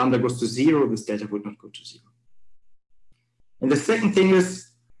as lambda goes to 0, this delta would not go to 0. And the second thing is,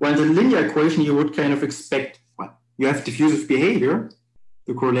 when the linear equation, you would kind of expect, well, you have diffusive behavior,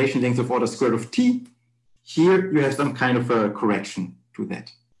 the correlation length of order square root of t. Here you have some kind of a correction to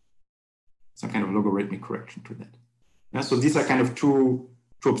that. Some kind of logarithmic correction to that. Yeah, so these are kind of two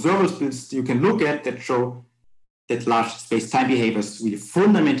observables you can look at that show that large space-time behavior is really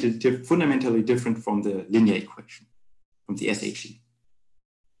fundamentally different from the linear equation, from the SHE.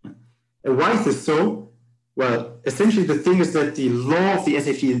 Yeah. And why is this so? Well, essentially the thing is that the law of the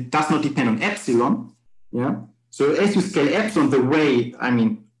SHE does not depend on epsilon. Yeah. So as you scale epsilon, the way, I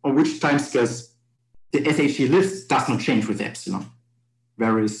mean, on which time scales the SHE lives does not change with epsilon.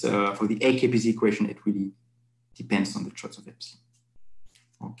 Whereas for the AKPZ equation, it really depends on the choice of epsilon.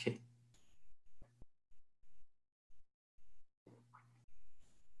 Okay.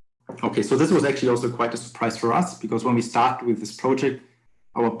 Okay, so this was actually also quite a surprise for us, because when we started with this project,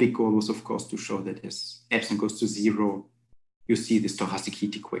 our big goal was, of course, to show that as epsilon goes to 0, you see the stochastic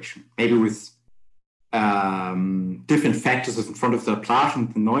heat equation, maybe with different factors in front of the Laplacian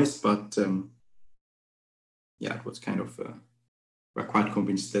and the noise, but yeah, it was kind of, we're quite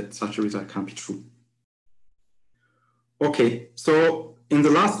convinced that such a result can't be true. Okay, so in the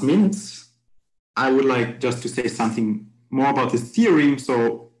last minutes, I would like just to say something more about this theorem.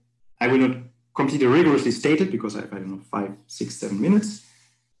 So I will not completely rigorously state it because I have, I don't know, 5, 6, 7 minutes,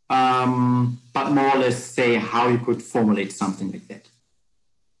 but more or less say how you could formulate something like that.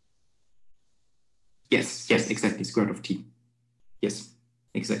 Yes, exactly, square root of t. Yes,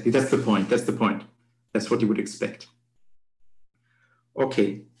 exactly, that's the point, That's what you would expect.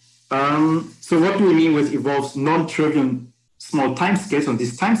 Okay, so what do we mean with evolves non-trivial small timescales on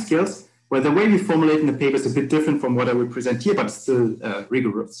these timescales? Well, the way we formulate in the paper is a bit different from what I will present here, but still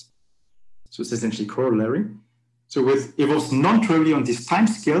rigorous. So it's essentially corollary. So with evolves non-trivially on these time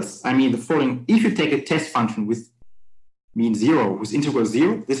scales, I mean the following: if you take a test function with mean 0, with integral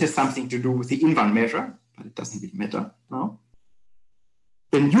 0, this has something to do with the invariant measure, but it doesn't really matter now.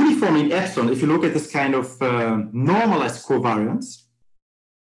 Then uniformly in epsilon, if you look at this kind of normalized covariance,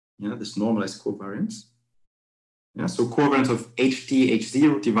 this normalized covariance, so covariance of HT,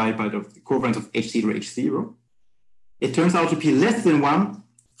 H0 divided by the covariance of H0, H0, it turns out to be less than 1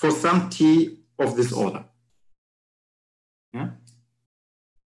 for some t of this order.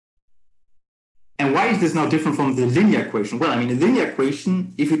 And why is this now different from the linear equation? Well, I mean, in the linear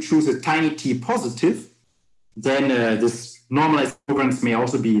equation, if you choose a tiny t positive, then this normalized covariance may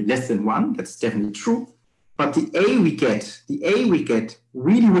also be less than 1. That's definitely true. But the A we get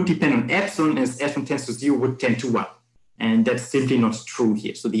really would depend on epsilon, as epsilon tends to 0 would tend to 1. And that's simply not true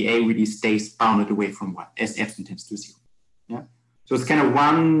here. So the A really stays bounded away from 1 as epsilon tends to 0. Yeah. So it's kind of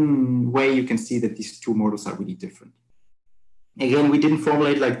one way you can see that these two models are really different. Again, we didn't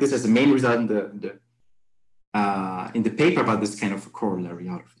formulate like this as a main result in the paper, but this kind of a corollary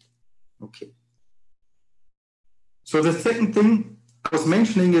out of it. Okay. So the second thing I was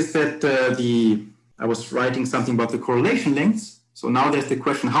mentioning is that I was writing something about the correlation lengths. So now there's the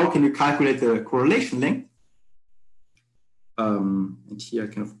question: how can you calculate the correlation length? And here I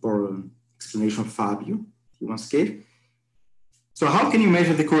kind of borrow an explanation of Fabio he once gave. So how can you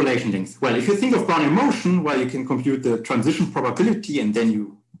measure the correlation length? Well, if you think of Brownian motion, well, you can compute the transition probability, and then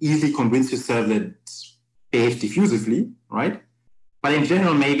you easily convince yourself that it behaves diffusively, right? But in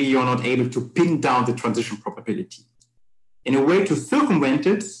general, maybe you're not able to pin down the transition probability. And a way to circumvent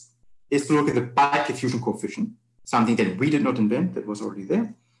it is to look at the bulk diffusion coefficient, something that we did not invent, that was already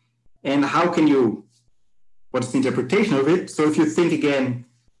there. And how can you, what's the interpretation of it? So if you think again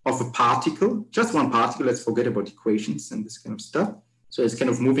of a particle, just one particle, let's forget about equations and this kind of stuff. So it's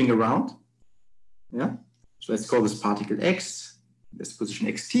kind of moving around. Yeah. So let's call this particle X, this position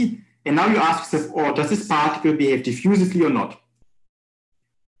XT. And now you ask yourself, oh, does this particle behave diffusively or not?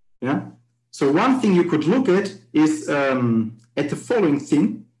 Yeah. So one thing you could look at is at the following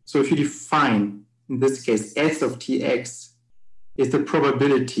thing. So if you define, in this case, S of Tx is the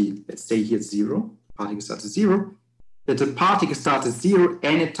probability, let's say here 0, particle starts at 0, that the particle starts at 0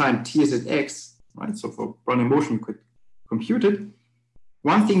 anytime t is at x, right? So for Brownian motion, you could compute it.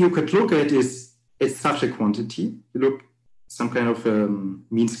 One thing you could look at is it's such a quantity. You look some kind of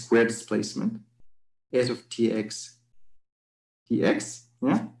mean square displacement, S of Tx dx,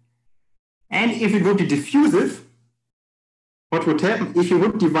 yeah? And if it would be diffusive, what would happen? If you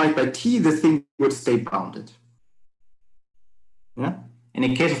would divide by t, the thing would stay bounded. Yeah? And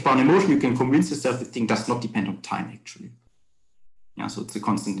in case of Brownian motion, you can convince yourself the thing does not depend on time, actually. Yeah, so it's a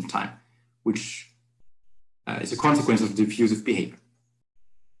constant in time, which is a consequence of diffusive behavior.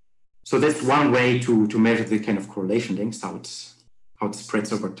 So that's one way to measure the kind of correlation lengths, how it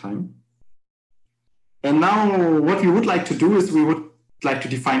spreads over time. And now what we would like to do is we would like to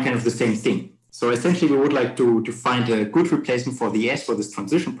define kind of the same thing. So essentially, we would like to find a good replacement for the S for this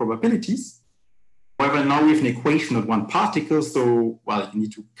transition probabilities. However, now we have an equation of one particle, so, well, you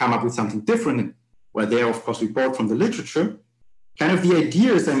need to come up with something different. And, well, there, of course, we borrowed from the literature. Kind of the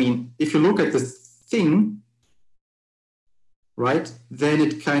idea is, I mean, if you look at this thing, right, then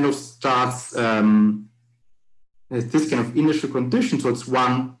it kind of starts this kind of initial condition. So it's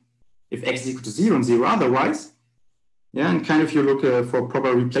 1 if x is equal to 0 and 0 otherwise. Yeah, and kind of you look for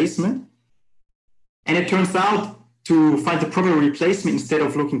proper replacement. And it turns out to find the proper replacement, instead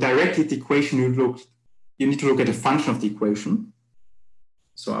of looking directly at the equation, you need to look at a function of the equation.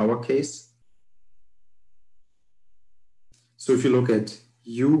 So our case. So if you look at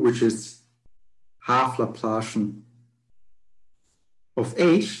u, which is half Laplacian of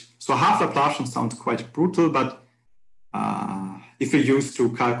h, so half Laplacian sounds quite brutal, but if you're used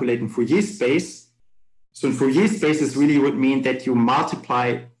to calculating Fourier space, so in Fourier space, this really would mean that you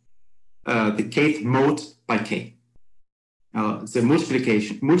multiply the kth mode by k. It's a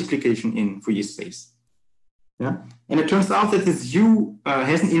multiplication in Fourier space. Yeah, and it turns out that this u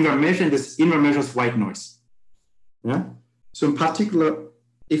has an invariant measure, and this invariant measure is white noise. Yeah, so in particular,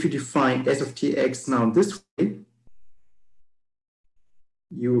 if you define S of Tx now in this way,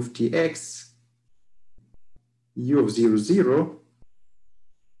 u of Tx, u of 0, 0.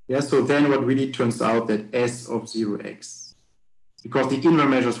 Yeah, so then what really turns out that S of 0x, because the invariant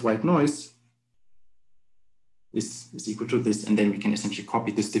measure is white noise, is equal to this, and then we can essentially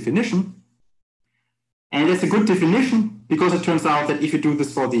copy this definition. And it's a good definition because it turns out that if you do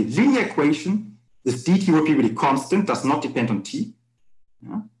this for the linear equation, this dt would be really constant, does not depend on t.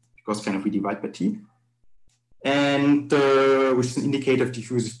 Yeah? because kind of we divide by t. And which is an indicator of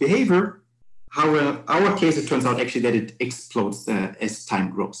diffusive behavior. However, our case, it turns out actually that it explodes as time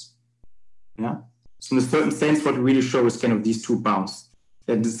grows. Yeah. So in a certain sense, what we really show is kind of these two bounds.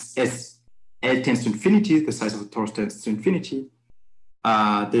 That is, as L tends to infinity, the size of the torus tends to infinity,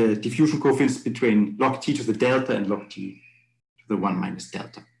 the diffusion coefficients between log t to the delta and log t to the 1 minus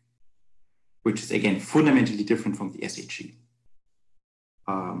delta, which is again fundamentally different from the SHE.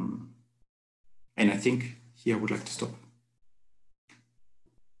 And I think here I would like to stop.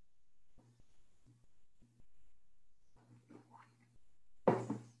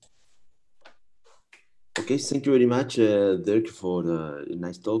 Okay, thank you very much, Dirk, for the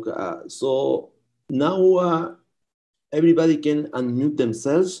nice talk. So now everybody can unmute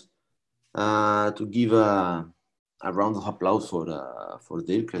themselves to give a round of applause for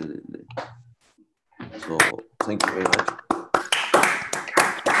Dirk. So thank you very much.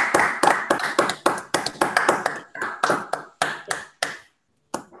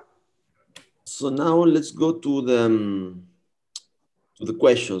 So now let's go to the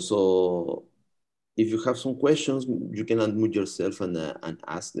questions. So if you have some questions, you can unmute yourself and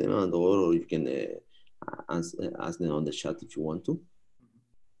ask them, or you can ask them on the chat if you want to.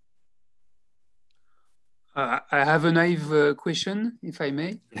 I have a naive question, if I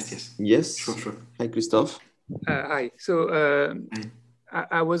may. Yes. Sure. Hi, Christophe. Hi. So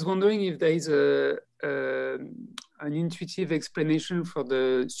I was wondering if there is an intuitive explanation for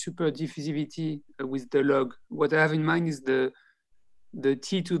the super diffusivity with the log. What I have in mind is the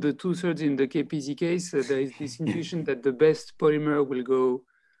T to the 2/3 in the KPZ case. There is this intuition that the best polymer will go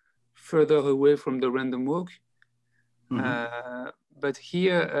further away from the random walk. But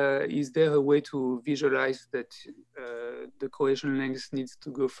here, is there a way to visualize that the correlation length needs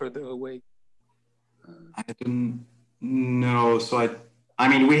to go further away? I don't know. So I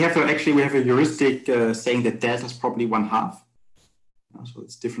mean, we have a heuristic saying that delta is probably 1/2. So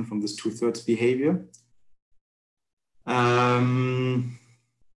it's different from this 2/3 behavior.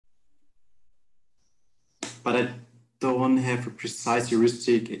 But I don't have a precise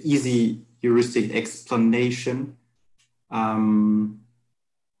easy heuristic explanation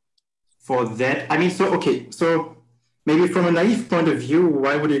for that. I mean, so maybe from a naive point of view,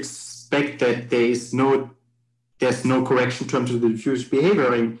 why would you expect that there's no correction in terms of the diffuse behavior? I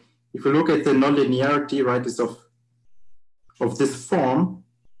mean, if you look at the nonlinearity, right, is of this form,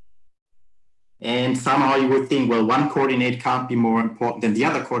 and somehow you would think, well, one coordinate can't be more important than the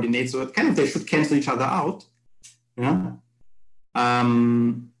other coordinate, so they should cancel each other out. Yeah.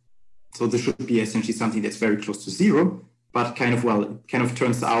 So this should be essentially something that's very close to 0, but it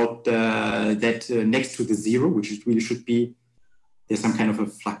turns out that next to the 0, which it really should be, there's some kind of a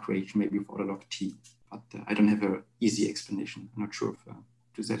fluctuation maybe of order log t. But I don't have an easy explanation. I'm not sure if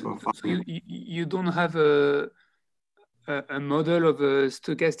Giuseppe or Fabio. So you don't have a model of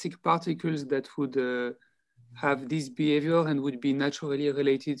stochastic particles that would have this behavior and would be naturally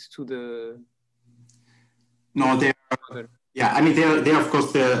related to the... No, there are, yeah, I mean, there of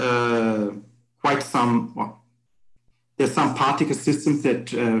course, quite some, well, there's some particle systems that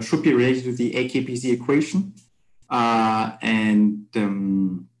should be related to the AKPZ equation.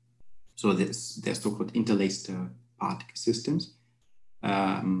 So they're so-called interlaced particle systems.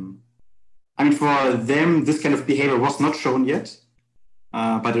 I mean, for them, this kind of behavior was not shown yet,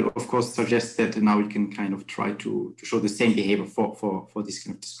 but it of course suggests that now we can kind of try to show the same behavior for these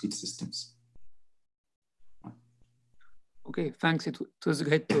kind of discrete systems. Okay, thanks. It was a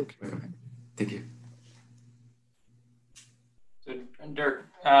great talk. Thank you. So, Dirk,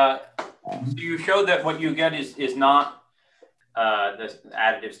 so you showed that what you get is not the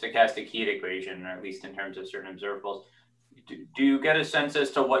additive stochastic heat equation, or at least in terms of certain observables. Do you get a sense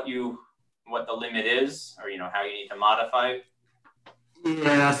as to what the limit is, or how you need to modify?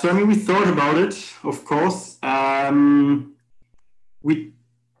 Yeah, so I mean, we thought about it, of course. We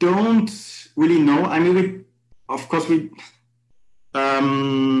don't really know. I mean,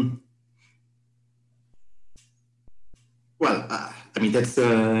 I mean, that's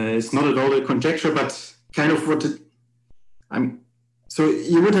it's not at all a conjecture, but kind of so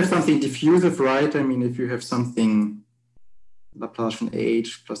you would have something diffusive, right? I mean, if you have something Laplacian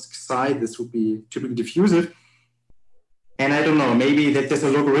H plus psi, this would be typically diffusive. And I don't know, maybe that there's a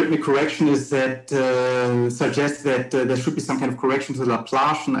logarithmic correction that suggests that there should be some kind of correction to the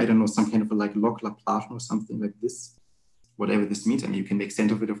Laplacian. I don't know, some kind of log Laplacian or something like this, whatever this means. I mean, you can make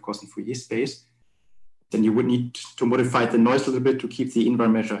sense of it, of course, in Fourier space. Then you would need to modify the noise a little bit to keep the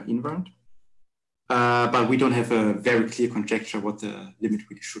invariant measure invariant. But we don't have a very clear conjecture what the limit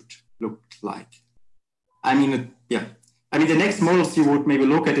really should look like. I mean, yeah, I mean, the next models you would maybe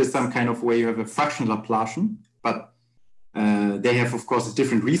look at is some kind of where you have a fractional Laplacian, but they have, of course, a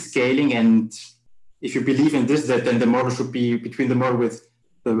different rescaling. And if you believe in this, that then the model should be between the model with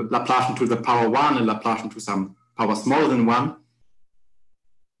the Laplacian to the power 1 and Laplacian to some power smaller than 1,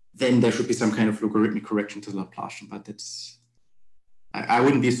 then there should be some kind of logarithmic correction to the Laplacian. But that's, I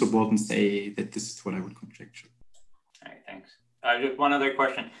wouldn't be so bold and say that this is what I would conjecture. All right, thanks. Just one other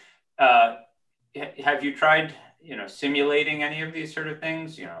question. Have you tried, simulating any of these sort of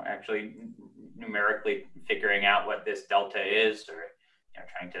things? Actually numerically figuring out what this delta is, or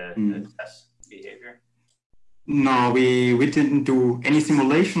trying to assess behavior? No, we didn't do any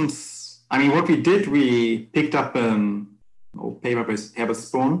simulations. I mean, what we did, we picked up an old paper by Herbert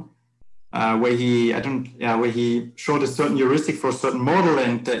Spohn, where he showed a certain heuristic for a certain model,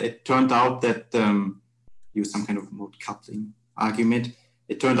 and it turned out that use some kind of mode coupling argument.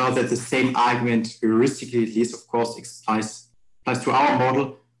 It turned out that the same argument, heuristically at least, of course, applies to our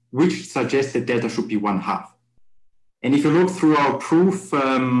model, which suggests that delta should be 1/2. And if you look through our proof,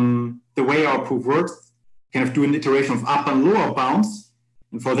 the way our proof works, kind of do an iteration of upper and lower bounds.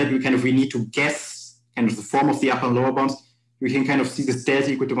 And for that, we need to guess kind of the form of the upper and lower bounds. We can kind of see this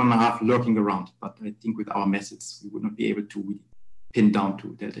delta equal to 1/2 lurking around. But I think with our methods, we would not be able to really pin down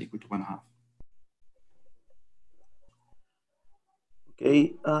to delta equal to 1/2.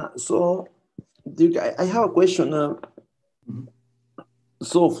 Okay, so Dirk, I have a question.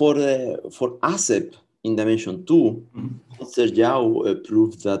 So for ASEP in dimension 2, Mr. Yao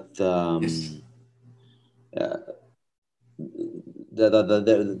proved that Yes.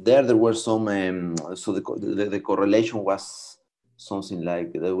 there were some, so the correlation was something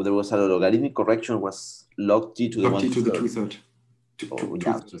like, there was a logarithmic correction was log t to the 1/3. To the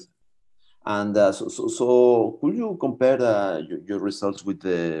 2/3. And so could you compare your results with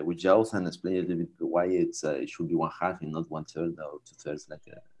Yao's and explain a little bit why it should be 1/2 and not 1/3 or 2/3 like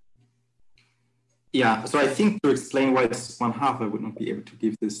that? Yeah, so I think to explain why it's 1/2, I would not be able to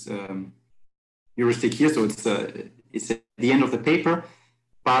give this heuristic here. So it's at the end of the paper,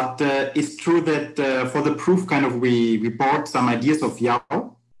 but it's true that for the proof, kind of we borrowed some ideas of Yao.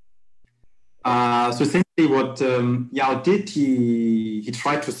 So essentially, what Yao did, he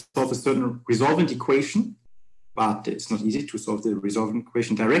tried to solve a certain resolvent equation, but it's not easy to solve the resolvent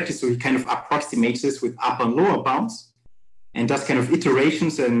equation directly. So he kind of approximates this with upper and lower bounds, and does kind of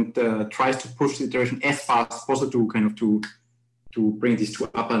iterations and tries to push the iteration as far as possible to kind of to bring these two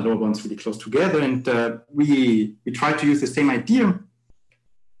upper and lower bounds really close together. And we try to use the same idea.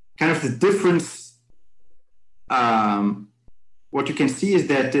 Kind of the difference, what you can see is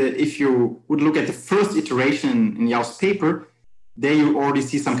that if you would look at the first iteration in Yao's paper, there you already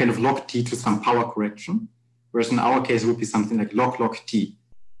see some kind of log t to some power correction, whereas in our case it would be something like log t.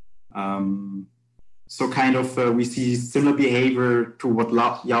 So kind of we see similar behavior to what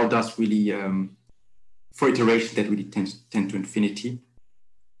Yao does really for iteration that really tend to infinity,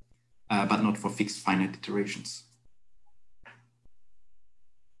 but not for fixed finite iterations.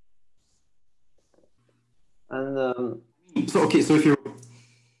 And so if you,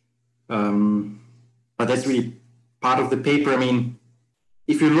 but that's really part of the paper. I mean,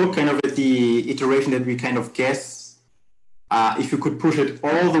 if you look kind of at the iteration that we kind of guess, if you could push it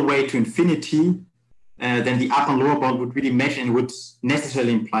all the way to infinity, then the upper and lower bound would really match and would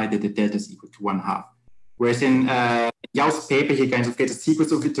necessarily imply that the delta is equal to 1/2. Whereas in Yao's paper, he kind of gets a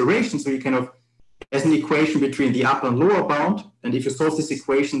sequence of iterations. So he kind of has an equation between the upper and lower bound. And if you solve this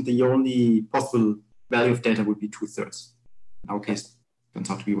equation, the only possible value of delta would be 2/3. In our case, it turns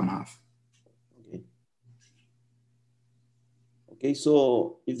out to be 1/2. Okay, so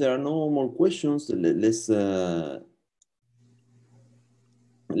if there are no more questions, let's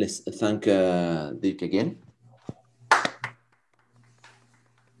thank Dirk again.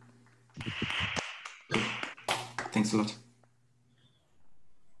 Thanks a lot.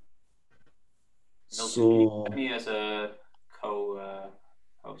 So me as a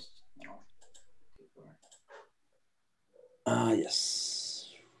co-host.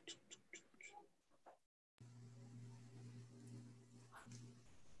 Yes.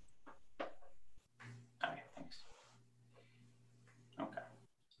 Okay, thanks. Okay,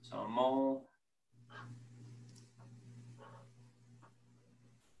 so Amol.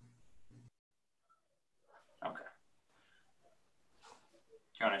 Okay.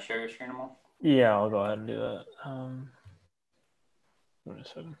 Do you want to share your screen, Amol? Yeah, I'll go ahead and do that. Wait a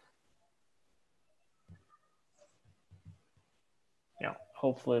second. Yeah,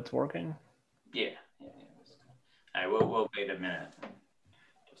 hopefully it's working. Yeah. All right, we'll wait a minute.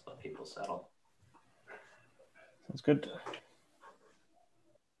 Just let people settle. Sounds good.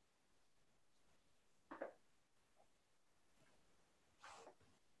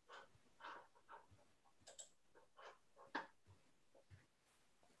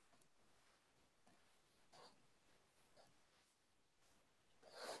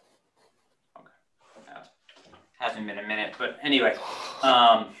 hasn't been a minute, but anyway.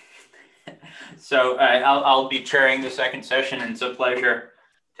 So I'll be chairing the second session, and it's a pleasure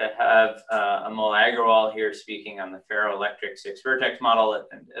to have Amol Aggarwal here speaking on the ferroelectric 6-vertex model.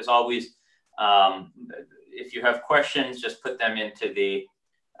 And as always, if you have questions, just put them into the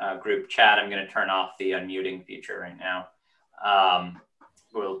group chat. I'm going to turn off the unmuting feature right now.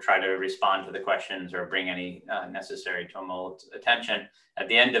 We'll try to respond to the questions or bring any necessary to Amol's attention. At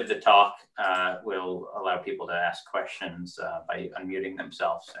the end of the talk, we'll allow people to ask questions by unmuting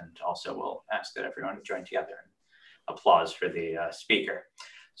themselves, and also we'll ask that everyone join together and applause for the speaker.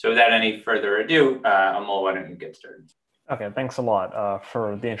 So without any further ado, Amol, why don't you get started? Okay, thanks a lot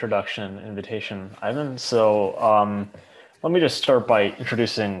for the introduction and invitation, Ivan. So let me just start by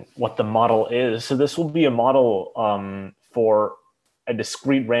introducing what the model is. So this will be a model for a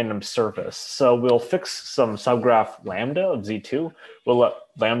discrete random surface. So we'll fix some subgraph lambda of Z2. We'll let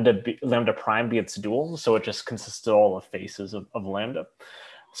lambda prime be its dual. So it just consists of all the faces of lambda.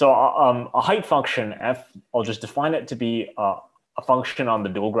 So a height function f, I'll just define it to be a function on the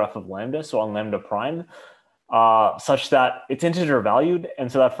dual graph of lambda, so on lambda prime, such that it's integer valued,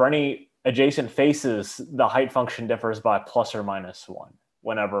 and so that for any adjacent faces, the height function differs by plus or minus 1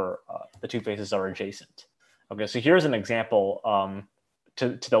 whenever the two faces are adjacent. Okay, so here's an example.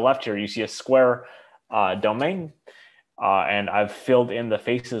 To the left here, you see a square domain, and I've filled in the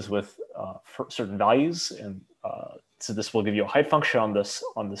faces with certain values, and so this will give you a height function on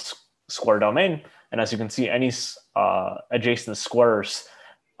this square domain. And as you can see, any adjacent squares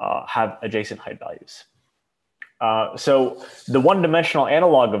have adjacent height values. So the one-dimensional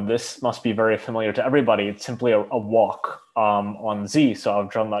analog of this must be very familiar to everybody. It's simply a walk on Z. So I've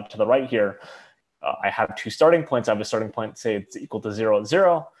drawn that to the right here. I have two starting points. I have a starting point, say it's equal to 0 at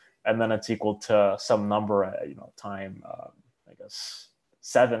 0, and then it's equal to some number at time, I guess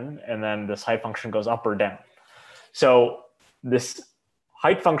 7, and then this height function goes up or down. So this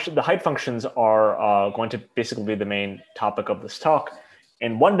height function, the height functions are going to basically be the main topic of this talk.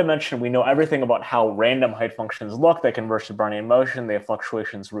 In one dimension, we know everything about how random height functions look. They converge to Brownian motion. They have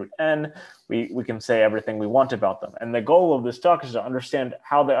fluctuations root n. We can say everything we want about them. And the goal of this talk is to understand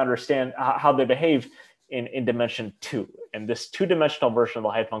how they behave in dimension 2. And this two-dimensional version of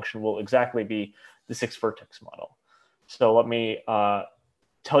the height function will exactly be the 6-vertex model. So let me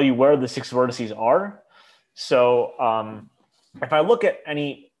tell you where the 6 vertices are. So if I look at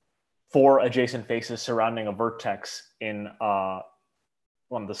any 4 adjacent faces surrounding a vertex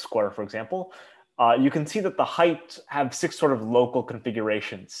on the square, for example, you can see that the height have 6 sort of local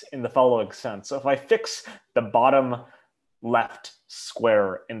configurations in the following sense. So if I fix the bottom left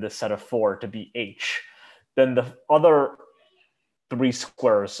square in this set of 4 to be h, then the other 3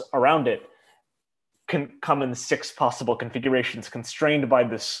 squares around it can come in 6 possible configurations constrained by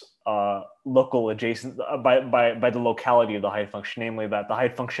this local adjacent, by the locality of the height function, namely that the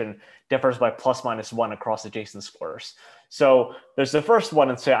height function differs by plus minus 1 across adjacent squares. So there's the first one,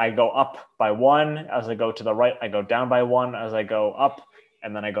 and say I go up by 1, as I go to the right, I go down by 1, as I go up,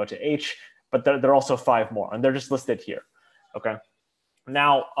 and then I go to h, but there are also 5 more, and they're just listed here, okay?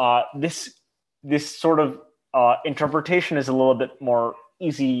 Now, this sort of interpretation is a little bit more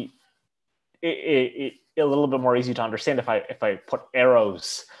easy, a little bit more easy to understand if I put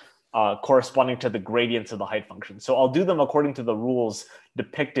arrows corresponding to the gradients of the height function. So I'll do them according to the rules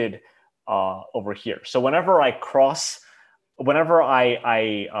depicted over here. So whenever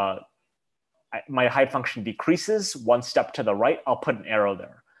my height function decreases 1 step to the right, I'll put an arrow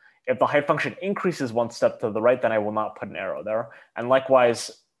there. If the height function increases 1 step to the right, then I will not put an arrow there. And likewise,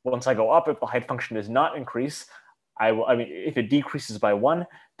 once I go up, if the height function does not increase, if it decreases by 1,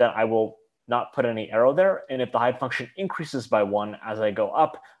 then I will not put any arrow there. And if the height function increases by 1 as I go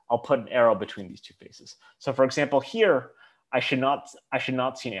up, I'll put an arrow between these 2 faces. So for example, here, I should not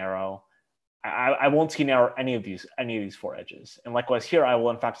see an arrow. I won't see an arrow at any of these 4 edges. And likewise here, I will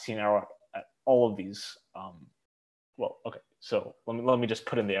in fact see an arrow at all of these. Well, okay, so let me just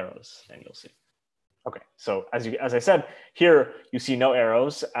put in the arrows and you'll see. Okay, so as I said, here you see no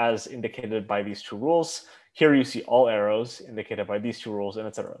arrows as indicated by these 2 rules. Here you see all arrows indicated by these 2 rules, and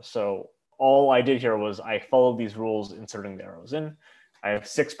etc. So all I did here was I followed these rules, inserting the arrows in. I have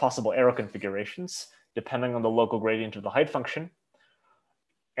 6 possible arrow configurations depending on the local gradient of the height function.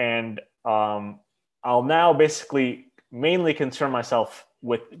 And I'll now basically mainly concern myself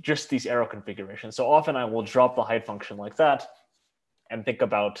with just these arrow configurations. So often I will drop the height function like that and think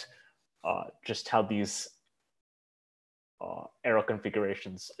about just how these arrow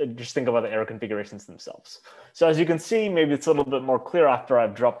configurations, just think about the arrow configurations themselves. So as you can see, maybe it's a little bit more clear after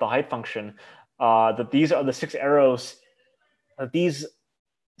I've dropped the height function, that these are the 6 arrows, these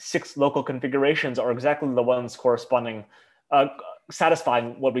 6 local configurations are exactly the ones corresponding,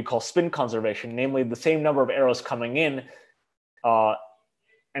 satisfying what we call spin conservation, namely the same number of arrows coming in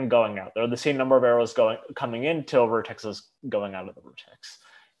and going out. They're the same number of arrows coming in till vertexes going out of the vertex.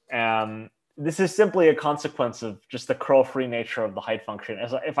 This is simply a consequence of just the curl-free nature of the height function.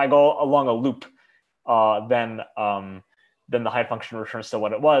 As if I go along a loop, then the height function returns to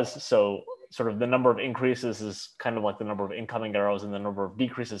what it was. So sort of the number of increases is kind of like the number of incoming arrows, and the number of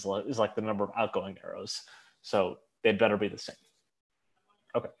decreases is like the number of outgoing arrows. So they'd better be the same.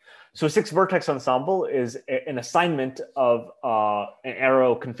 Okay, so a 6-vertex ensemble is an assignment of an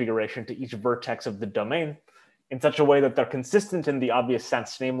arrow configuration to each vertex of the domain in such a way that they're consistent in the obvious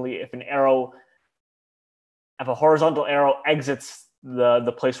sense. Namely, if a horizontal arrow exits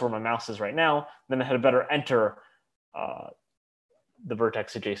the place where my mouse is right now, then it had better enter the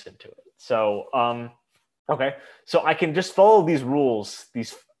vertex adjacent to it. So, okay, so I can just follow these rules,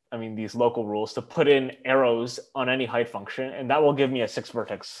 these local rules, to put in arrows on any height function, and that will give me a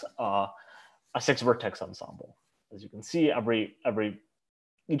 6-vertex ensemble. As you can see,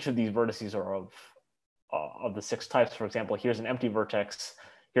 each of these vertices are of the 6 types. For example, here's an empty vertex.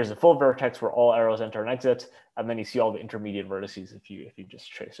 Here's a full vertex where all arrows enter and exit, and then you see all the intermediate vertices if you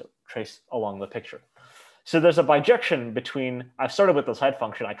just trace along the picture. So there's a bijection between, I've started with this height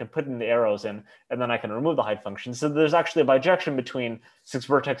function, I can put in the arrows in, and then I can remove the height function. So there's actually a bijection between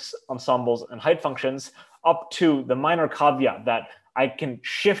 6-vertex ensembles and height functions, up to the minor caveat that I can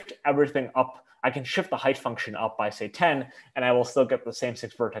shift everything up. I can shift the height function up by, say, 10, and I will still get the same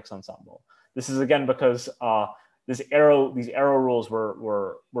 6-vertex ensemble. This is again because these arrow rules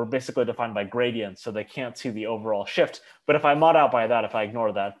were basically defined by gradients, so they can't see the overall shift. But if I mod out by that, if I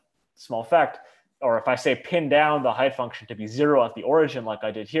ignore that small fact, or if I say pin down the height function to be 0 at the origin, like I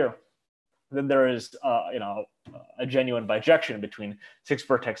did here, then there is a genuine bijection between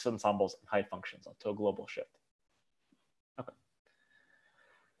 6-vertex ensembles and height functions up to a global shift. Okay.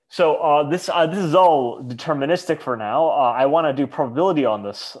 So this is all deterministic for now. I want to do probability on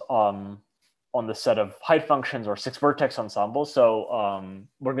this set of height functions or 6-vertex ensembles. So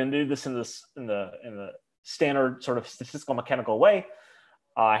we're going to do this in the standard sort of statistical mechanical way.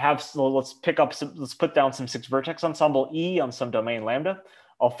 Let's put down some 6-vertex ensemble E on some domain lambda.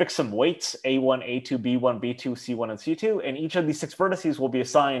 I'll fix some weights A1, A2, B1, B2, C1, and C2, and each of these 6 vertices will be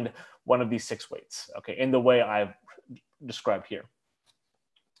assigned one of these 6 weights. Okay, in the way I've described here.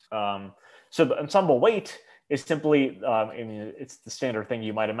 So the ensemble weight is simply, it's the standard thing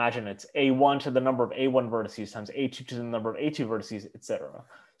you might imagine. It's A1 to the number of A1 vertices times A2 to the number of A2 vertices, etc.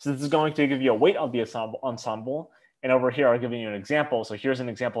 So this is going to give you a weight of the ensemble. And over here, I'll give you an example. So here's an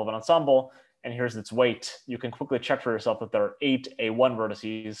example of an ensemble, and here's its weight. You can quickly check for yourself that there are 8 A1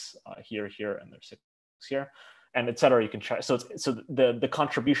 vertices here, and there's 6 here, and etc. You can check. So the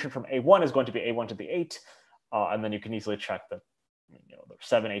contribution from A1 is going to be A1 to the 8, and then you can easily check that there's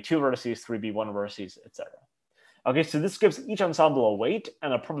 7 A2 vertices, 3 B1 vertices, etc. Okay, so this gives each ensemble a weight,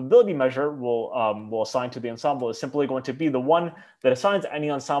 and a probability measure will assign to the ensemble is simply going to be the one that assigns any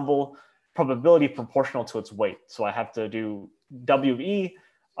ensemble probability proportional to its weight. So I have to do WE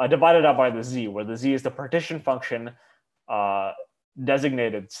divided out by the Z, where the Z is the partition function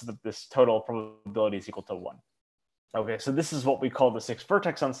designated so that this total probability is equal to 1. Okay, so this is what we call the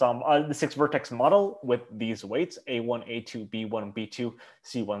 6-vertex ensemble, the 6-vertex model with these weights, A1, A2, B1, B2,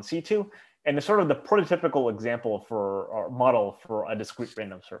 C1, C2, and it's sort of the prototypical example for our model for a discrete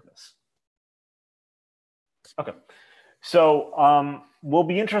random surface. Okay, so we'll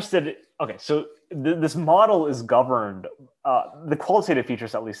be interested. Okay, so this model is governed, the qualitative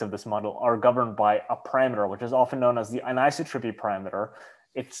features at least of this model are governed by a parameter, which is often known as the anisotropy parameter.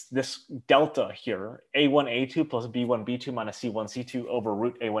 It's this delta here, A1, A2 plus B1, B2 minus C1, C2 over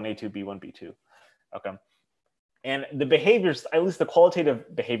root A1, A2, B1, B2. Okay. And the behaviors, at least the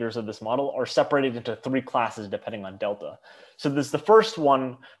qualitative behaviors of this model, are separated into 3 classes depending on delta. So there's the first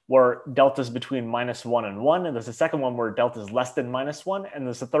one where delta is between -1 and 1, and there's the second one where delta is less than -1, and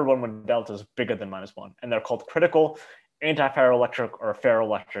there's the third one where delta is bigger than -1, and they're called critical, anti-ferroelectric, or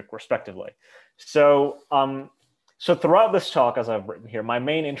ferroelectric, respectively. So, so throughout this talk, as I've written here, my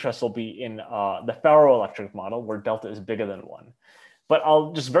main interest will be in the ferroelectric model where delta is bigger than 1. But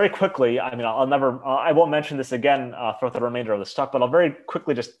I'll just very quickly, I mean, I won't mention this again for the remainder of this talk, but I'll very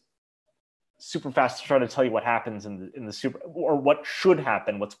quickly just super fast try to tell you what happens in the super, or what should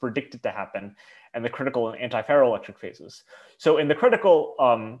happen, what's predicted to happen, and the critical and anti-ferroelectric phases. So in the critical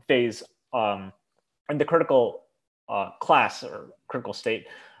phase, in the critical class or critical state,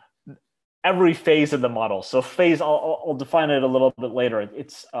 every phase of the model. So phase, I'll define it a little bit later.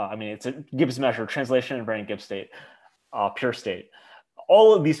 It's, I mean, it's a Gibbs measure, translation invariant Gibbs state, pure state.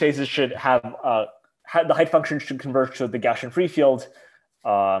 all of these phases should have the height function should converge to the Gaussian free field.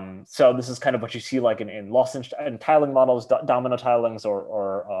 So this is kind of what you see like in Lozenge and tiling models, domino tilings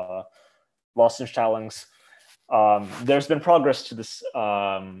or Lozenge tilings. There's been progress to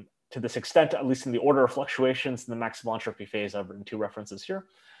this extent, at least in the order of fluctuations in the maximal entropy phase. I've written two references here.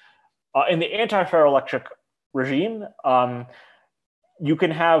 In the anti-ferroelectric regime, you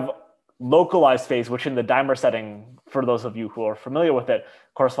can have localized phase, which in the dimer setting, for those of you who are familiar with it,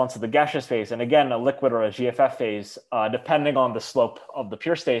 corresponds to the gaseous phase. And again, a liquid or a GFF phase, depending on the slope of the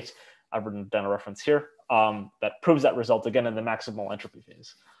pure state. I've written down a reference here that proves that result again in the maximal entropy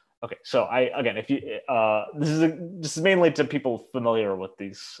phase. Okay, so again, if you this is mainly to people familiar with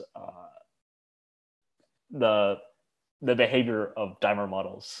these the behavior of dimer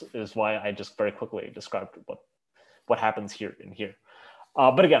models is why I just very quickly described what happens here and here.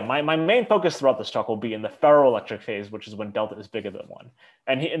 But again, my main focus throughout this talk will be in the ferroelectric phase, which is when delta is bigger than 1.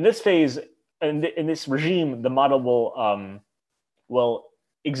 And in this phase, in this regime, the model will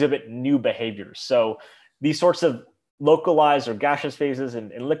exhibit new behaviors. So these sorts of localized or gaseous phases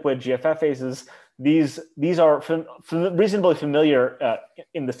and liquid GFF phases, these are reasonably familiar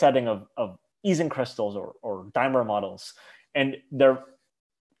in the setting of Ising crystals or dimer models. And they're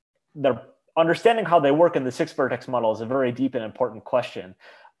understanding how they work in the 6-vertex model is a very deep and important question.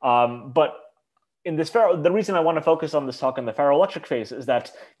 But in this the reason I want to focus on this talk in the ferroelectric phase is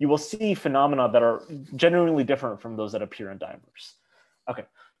that you will see phenomena that are genuinely different from those that appear in dimers. Okay,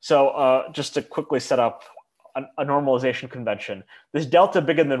 so just to quickly set up a normalization convention, this delta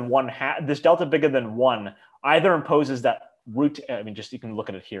bigger than 1 either imposes that root. I mean, just you can look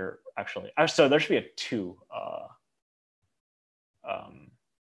at it here actually. So there should be a 2.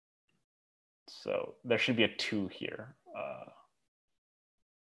 So there should be a 2 here.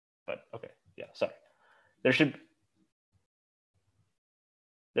 But okay, yeah, sorry. There should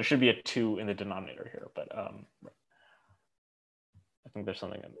be a 2 in the denominator here, but I think there's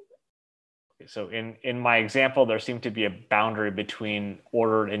something. Okay, so in my example, there seemed to be a boundary between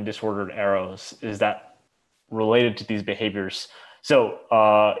ordered and disordered arrows. Is that related to these behaviors? So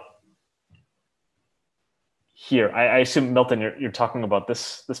here, I assume Milton, you're talking about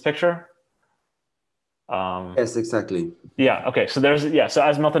this picture. Yes, exactly. Yeah. Okay. So so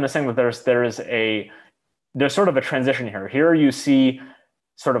as Milton is saying, that there's sort of a transition here. Here you see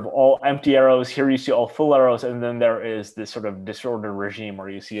sort of all empty arrows. Here you see all full arrows, and then there is this sort of disordered regime where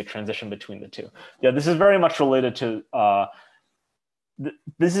you see a transition between the two. Yeah, this is very much related to.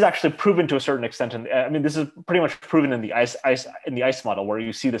 This is actually proven to a certain extent, and I mean, this is pretty much proven in the ice model, where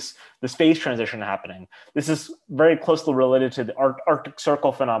you see this phase transition happening. This is very closely related to the Arctic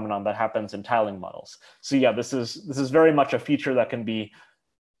Circle phenomenon that happens in tiling models. So yeah, this is very much a feature that can be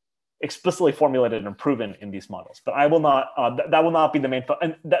explicitly formulated and proven in these models. But I will not. That will not be the main.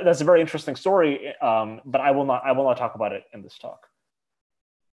 And that's a very interesting story. But I will not talk about it in this talk.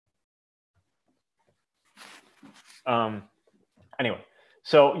 Anyway.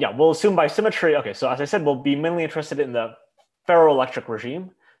 So yeah, we'll assume by symmetry. Okay, so as I said, we'll be mainly interested in the ferroelectric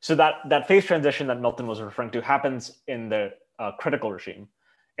regime. So that phase transition that Milton was referring to happens in the critical regime,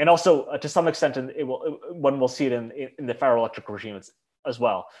 and also to some extent, one will see it in the ferroelectric regime as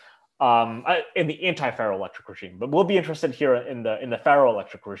well, in the anti-ferroelectric regime. But we'll be interested here in the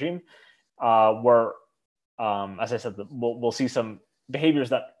ferroelectric regime, where, as I said, we'll see some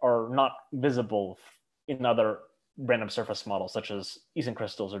behaviors that are not visible in other random surface models, such as Ising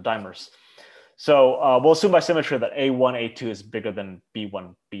crystals or dimers. So we'll assume by symmetry that A1, A2 is bigger than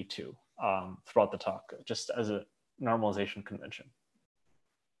B1, B2 throughout the talk, just as a normalization convention.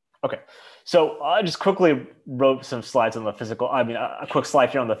 Okay, so I just quickly wrote some slides on the physical, a quick slide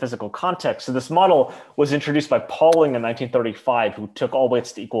here on the physical context. So this model was introduced by Pauling in 1935, who took all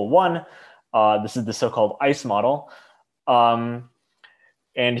weights to equal 1. This is the so-called ice model.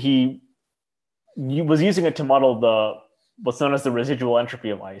 And he was using it to model what's known as the residual entropy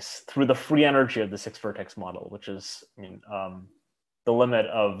of ice through the free energy of the 6-vertex model, which is, the limit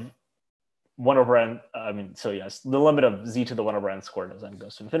of 1 over n. So yes, the limit of z to the 1 over n squared as n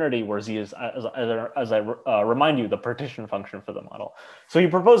goes to infinity, where z is, as I remind you, the partition function for the model. So he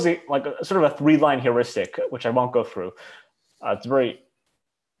proposed like sort of a 3-line heuristic, which I won't go through. It's very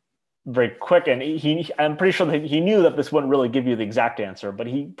quick, and I'm pretty sure that he knew that this wouldn't really give you the exact answer, but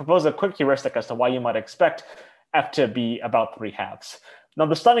he proposed a quick heuristic as to why you might expect f to be about 3/2. Now,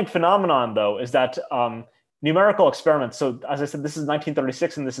 the stunning phenomenon, though, is that numerical experiments, so as I said, this is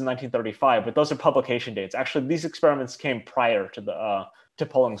 1936 and this is 1935, but those are publication dates. Actually, these experiments came prior to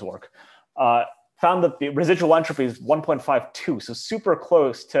Pauling's work, found that the residual entropy is 1.52, so super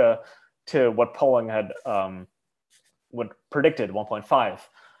close to what Pauling had what predicted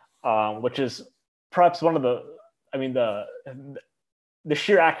 1.5, which is perhaps one of the, I mean, the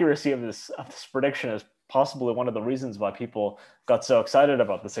sheer accuracy of this prediction is possibly one of the reasons why people got so excited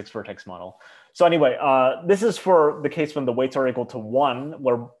about the 6-vertex model. So anyway, this is for the case when the weights are equal to 1,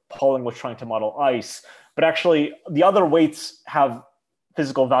 where Pauling was trying to model ice. But actually, the other weights have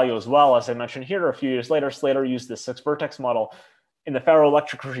physical value as well. As I mentioned here, a few years later, Slater used the 6-vertex model in the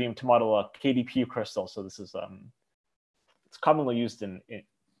ferroelectric regime to model a KDP crystal. So this is it's commonly used in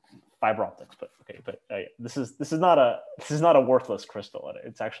fiber optics, but okay, but this is not a worthless crystal.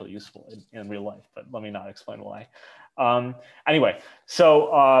 It's actually useful in real life, but let me not explain why. Anyway,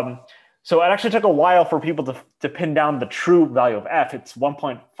 so it actually took a while for people to pin down the true value of f. It's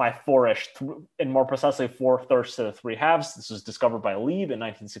 1.54-ish, and more precisely 4/3 to 3/2. This was discovered by Lieb in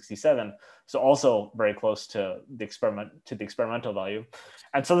 1967, so also very close to the experimental value.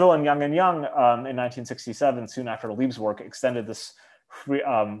 And Sutherland, Young, and Young in 1967, soon after Lieb's work, extended this free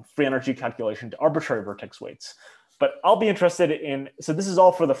energy calculation to arbitrary vertex weights. But I'll be interested in, so this is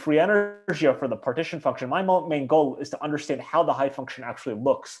all for the free energy or for the partition function. My main goal is to understand how the height function actually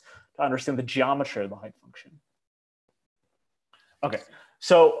looks, to understand the geometry of the height function. Okay,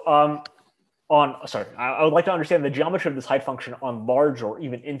 so I would like to understand the geometry of this height function on large or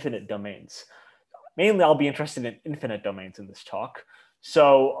even infinite domains. Mainly, I'll be interested in infinite domains in this talk.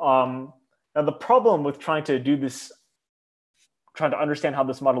 So now the problem with trying to do this, trying to understand how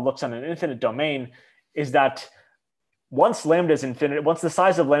this model looks on an infinite domain, is that once lambda is infinite, once the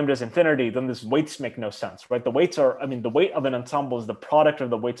size of lambda is infinity, then these weights make no sense, right? The weights are, I mean, the weight of an ensemble is the product of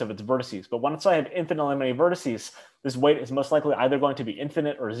the weights of its vertices. But once I have infinitely many vertices, this weight is most likely either going to be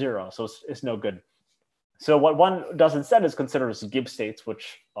infinite or 0. So it's no good. So what one does instead is consider as Gibbs states,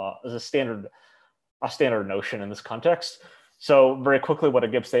 which is a standard notion in this context. So very quickly, what a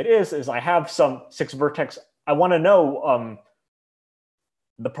Gibbs state is I have some 6 vertex. I want to know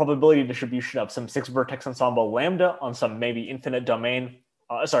the probability distribution of some 6 vertex ensemble lambda on some maybe infinite domain,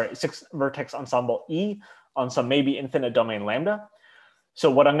 6 vertex ensemble E on some maybe infinite domain lambda.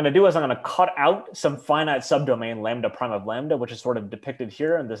 So what I'm going to do is I'm going to cut out some finite subdomain lambda prime of lambda, which is sort of depicted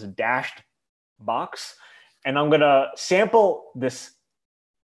here in this dashed box. And I'm going to sample this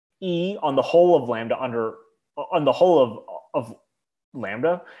E on the whole of lambda on the whole of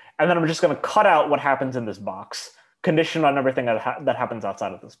lambda. And then I'm just going to cut out what happens in this box, conditioned on everything that happens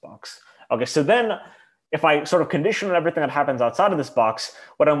outside of this box. Okay, so then if I sort of condition on everything that happens outside of this box,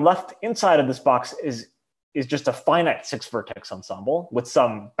 what I'm left inside of this box is just a finite 6 vertex ensemble with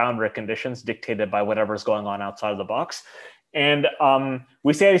some boundary conditions dictated by whatever's going on outside of the box. And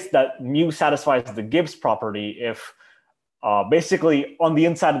we say that mu satisfies the Gibbs property if basically on the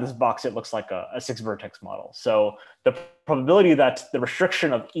inside of this box, it looks like a 6 vertex model. So the probability that the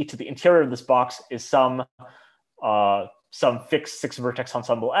restriction of E to the interior of this box is some fixed 6 vertex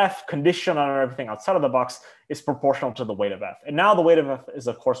ensemble F, conditioned on everything outside of the box, is proportional to the weight of F. And now the weight of F is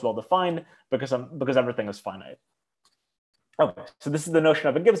of course well defined because everything is finite. Okay, so this is the notion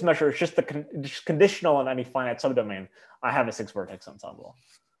of a Gibbs measure. It's just conditional on any finite subdomain. I have a 6 vertex ensemble.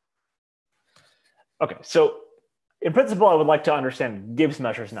 Okay, so in principle, I would like to understand Gibbs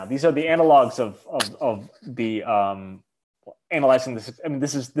measures now. These are the analogs of the analyzing this. I mean,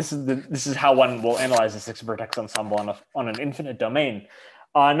 this is how one will analyze a 6 vertex ensemble on an infinite domain.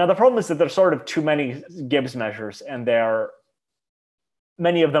 Now the problem is that there's sort of too many Gibbs measures, and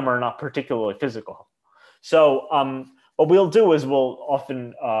many of them are not particularly physical. So what we'll do is we'll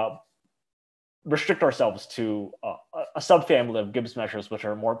often restrict ourselves to a subfamily of Gibbs measures, which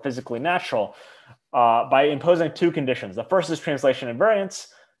are more physically natural, by imposing 2 conditions. The first is translation invariance.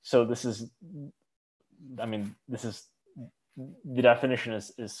 So this is the definition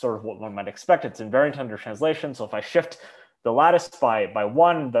is sort of what one might expect. It's invariant under translation. So if I shift the lattice by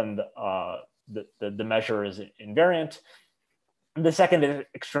 1, then the measure is invariant. The second is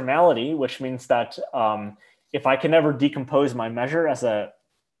extremality, which means that if I can never decompose my measure as a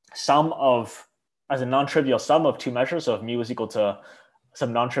non-trivial sum of 2 measures, so if mu is equal to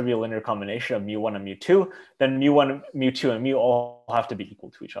some non-trivial linear combination of mu1 and mu2, then mu1, mu2, and mu all have to be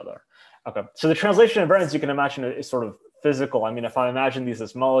equal to each other. Okay, so the translation invariance, you can imagine, is sort of physical. I mean, if I imagine these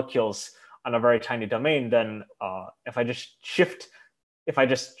as molecules on a very tiny domain, then if I just shift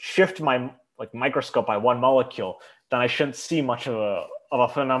my microscope by 1 molecule, then I shouldn't see much of a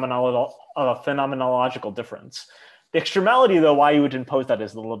phenomenological difference. The extremality, though, why you would impose that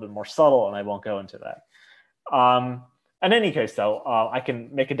is a little bit more subtle, and I won't go into that. In any case, though, I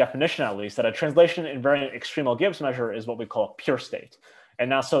can make a definition at least that a translation invariant extremal Gibbs measure is what we call a pure state. And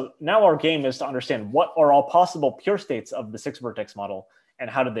now our game is to understand what are all possible pure states of the 6 vertex model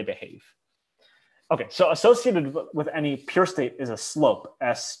and how do they behave. Okay, so associated with any pure state is a slope,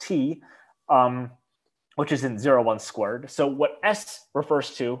 ST, which is in 0, 1 squared. So what S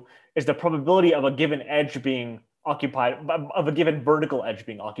refers to is the probability of a given edge being occupied, of a given vertical edge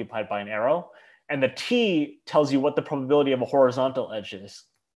being occupied by an arrow. And the T tells you what the probability of a horizontal edge is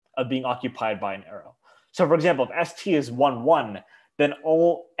of being occupied by an arrow. So for example, if ST is 1, 1, then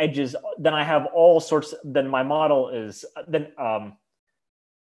all edges, then I have all sorts, then my model is, then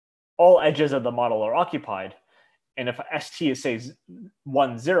all edges of the model are occupied. And if ST is, say,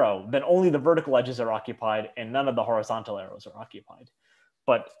 1, 0, then only the vertical edges are occupied and none of the horizontal arrows are occupied.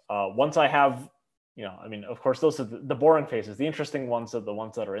 But once I have, you know, I mean, of course, those are the boring phases. The interesting ones are the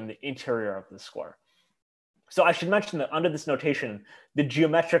ones that are in the interior of the square. So I should mention that under this notation, the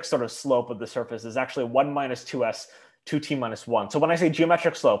geometric sort of slope of the surface is actually 1 minus 2s, 2t minus 1. So when I say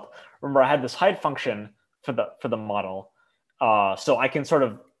geometric slope, remember I had this height function for the model. So I can sort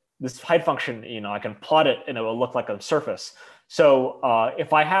of, this height function, you know, I can plot it and it will look like a surface. So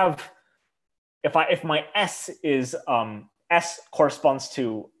if my S is, S corresponds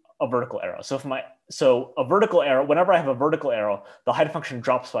to a vertical arrow. So a vertical arrow, whenever I have a vertical arrow, the height function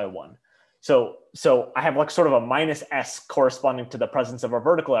drops by 1. So I have like sort of a minus S corresponding to the presence of a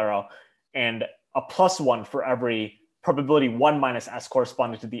vertical arrow and a plus 1 for every probability 1 minus S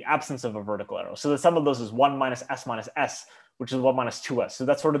corresponding to the absence of a vertical arrow. So the sum of those is 1 minus S, which is 1 minus 2S. So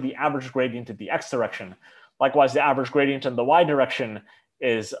that's sort of the average gradient in the X direction. Likewise, the average gradient in the Y direction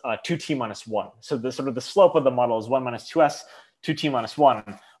is 2t minus 1. So the sort of the slope of the model is 1 minus 2s, 2t minus 1.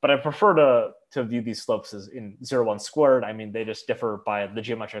 But I prefer to view these slopes as in 0, 1 squared. I mean, they just differ by the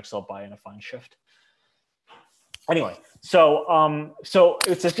geometric slope by an affine shift. Anyway, so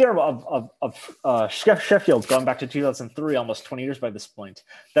it's a theorem of Sheffield's going back to 2003, almost 20 years by this point,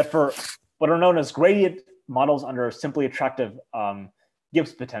 that for what are known as gradient models under simply attractive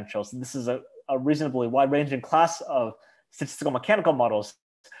Gibbs potentials, this is a reasonably wide-ranging class of statistical mechanical models,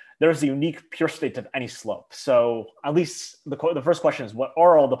 there's a unique pure state of any slope. So at least the first question is, what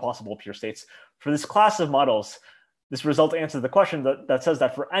are all the possible pure states? For this class of models, this result answers the question that says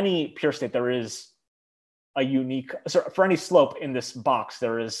that for any pure state, there is a unique, for any slope in this box,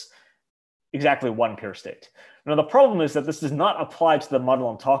 there is exactly one pure state. Now, the problem is that this does not apply to the model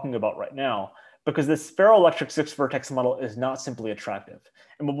I'm talking about right now, because this ferroelectric 6-vertex model is not simply attractive.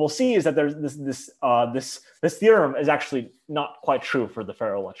 And what we'll see is that there's this theorem is actually not quite true for the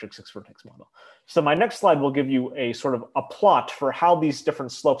ferroelectric 6-vertex model. So my next slide will give you a sort of a plot for how these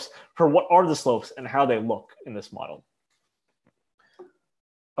different slopes, for what are the slopes and how they look in this model.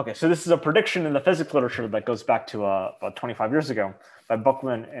 Okay, so this is a prediction in the physics literature that goes back to about 25 years ago by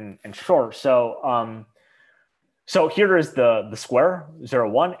Bookman and Shor. So here is the square, 0,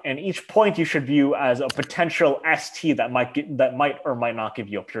 1, and each point you should view as a potential ST that might or might not give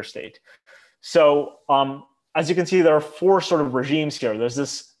you a pure state. So as you can see, there are 4 sort of regimes here. There's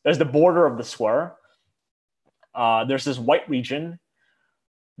the border of the square. There's this white region.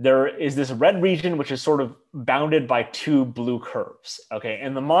 There is this red region, which is sort of bounded by 2 blue curves. Okay,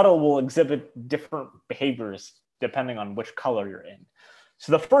 and the model will exhibit different behaviors depending on which color you're in.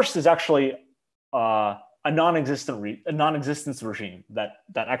 So the first is actually a non-existence regime that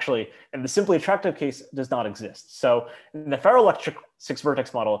actually, in the simply attractive case, does not exist. So in the ferroelectric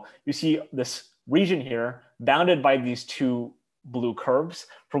 6-vertex model, you see this region here bounded by these 2 blue curves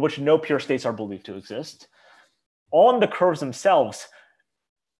for which no pure states are believed to exist. On the curves themselves,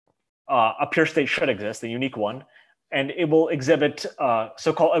 a pure state should exist, a unique one, and it will exhibit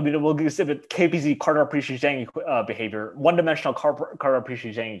it will exhibit KPZ Carter-Appreciation behavior, one-dimensional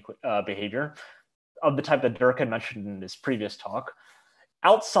Carter-Appreciation behavior of the type that Dirk had mentioned in his previous talk.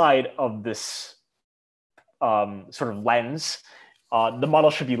 Outside of this sort of lens, the model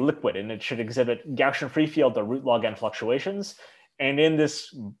should be liquid and it should exhibit Gaussian free field or root log n fluctuations. And in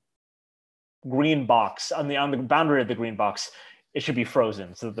this green box, on the boundary of the green box, it should be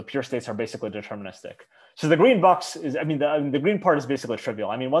frozen so that the pure states are basically deterministic. So the green box is, the green part is basically trivial.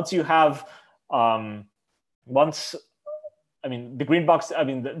 I mean, once you have, the green box,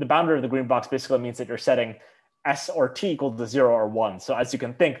 the boundary of the green box basically means that you're setting S or T equal to 0 or 1. So as you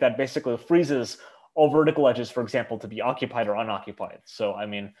can think, that basically freezes all vertical edges, for example, to be occupied or unoccupied. So, I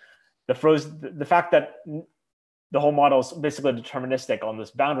mean, the fact that the whole model is basically deterministic on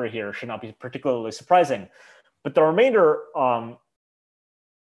this boundary here should not be particularly surprising. But the remainder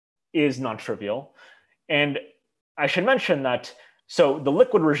is non-trivial. And I should mention that, so the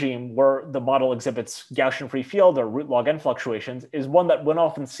liquid regime where the model exhibits Gaussian free field or root log n fluctuations is one that one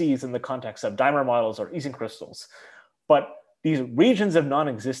often sees in the context of dimer models or Ising crystals. But these regions of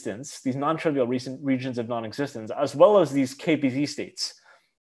non-existence, these non-trivial regions of non-existence, as well as these KPZ states,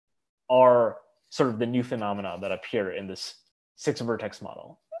 are sort of the new phenomena that appear in this 6-vertex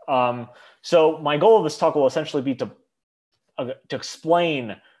model. So my goal of this talk will essentially be to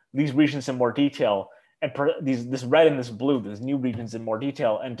explain these regions in more detail, and this red and this blue, these new regions in more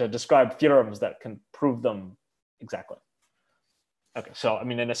detail, and to describe theorems that can prove them exactly. Okay, so I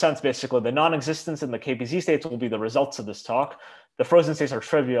mean, in a sense, basically the non-existence in the KPZ states will be the results of this talk. The frozen states are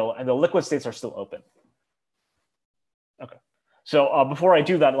trivial, and the liquid states are still open. Okay, so before I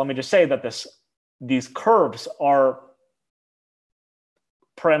do that, let me just say that these curves are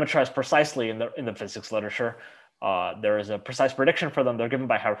parameterized precisely in the physics literature. There is a precise prediction for them. They're given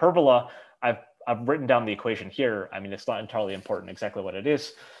by hyperbola. I've written down the equation here. I mean, it's not entirely important exactly what it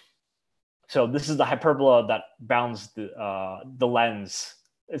is. So this is the hyperbola that bounds the lens.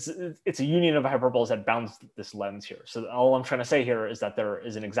 It's a union of hyperbolas that bounds this lens here. So all I'm trying to say here is that there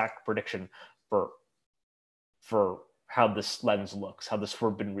is an exact prediction for how this lens looks, how this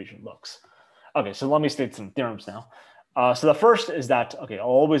forbidden region looks. Okay, so let me state some theorems now. So the first is that, okay, I'll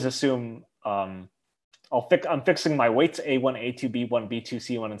always assume, I'm fixing my weights A1, A2, B1, B2,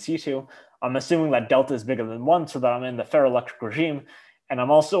 C1, and C2. I'm assuming that delta is bigger than 1 so that I'm in the ferroelectric regime. And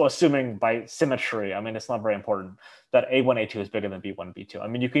I'm also assuming by symmetry, I mean, it's not very important, that A1, A2 is bigger than B1, B2. I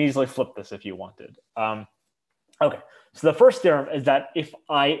mean, you can easily flip this if you wanted. Okay, so the first theorem is that if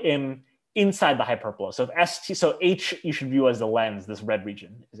I am inside the hyperbola, so if ST, so H you should view as the lens, this red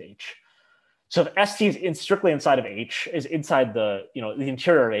region is H. So if ST is strictly inside of H, is inside the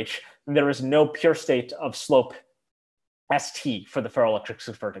interior of H, then there is no pure state of slope ST for the ferroelectric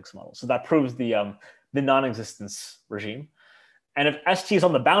 6-vertex model. So that proves the non-existence regime. And if ST is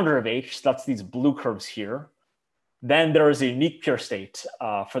on the boundary of H, so that's these blue curves here, then there is a unique pure state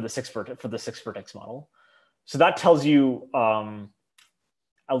for the 6-vertex model. So that tells you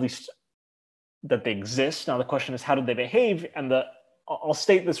at least that they exist. Now the question is, how do they behave? And I'll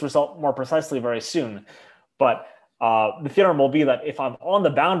state this result more precisely very soon. But the theorem will be that if I'm on the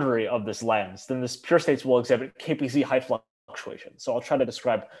boundary of this lens, then this pure states will exhibit KPZ height fluctuations. So I'll try to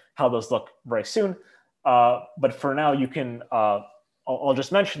describe how those look very soon. But for now, you can, I'll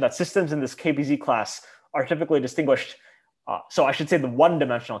just mention that systems in this KPZ class are typically distinguished. So I should say the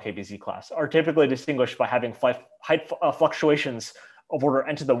one-dimensional KPZ class are typically distinguished by having height fluctuations of order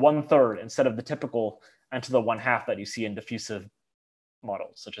n to the 1/3 instead of the typical n to the 1/2 that you see in diffusive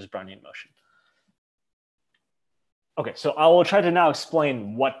models, such as Brownian motion. Okay, so I will try to now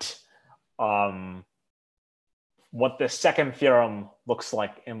explain what the second theorem looks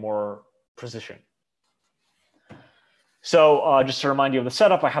like in more precision. So just to remind you of the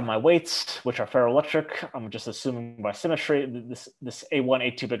setup, I have my weights, which are ferroelectric. I'm just assuming by symmetry. This A1,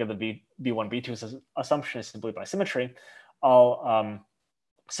 A2 bigger than B1, B2 assumption is simply by symmetry. I'll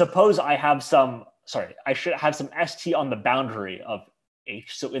suppose I have I should have some ST on the boundary of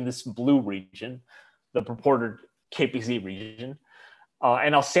H. So in this blue region, the purported KPZ region,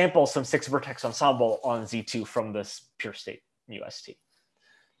 and I'll sample some 6-vertex ensemble on Z2 from this pure state mu ST.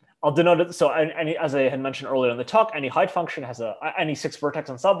 I'll denote it. So as I had mentioned earlier in the talk, any height function has any 6-vertex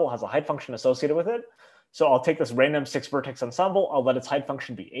ensemble has a height function associated with it. So I'll take this random 6-vertex ensemble. I'll let its height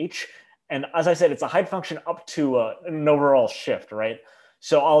function be H. And as I said, it's a height function up to an overall shift, right?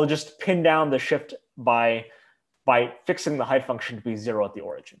 So I'll just pin down the shift by fixing the height function to be 0 at the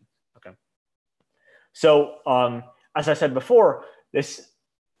origin. Okay. So as I said before,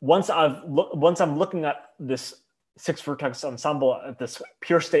 once I'm looking at this 6-vertex ensemble at this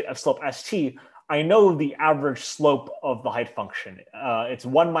pure state of slope ST, I know the average slope of the height function. It's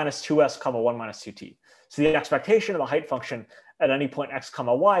 1 minus 2s comma 1 minus 2t. So the expectation of the height function at any point x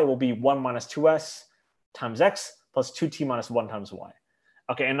comma y will be 1 minus 2s times x plus 2t minus 1 times y.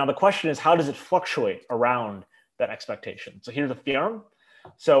 Okay, and now the question is, how does it fluctuate around that expectation? So here's the theorem.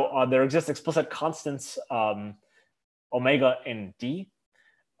 So there exist explicit constants omega and d,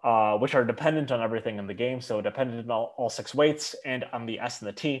 which are dependent on everything in the game. So dependent on all 6 weights and on the s and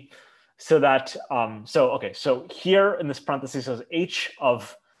the t. So that, so here in this parenthesis is h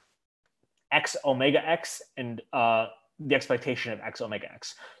of x omega x and the expectation of x omega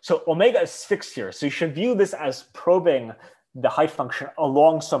x. So omega is fixed here. So you should view this as probing the height function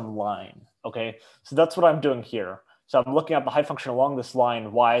along some line, okay? So that's what I'm doing here. So I'm looking at the height function along this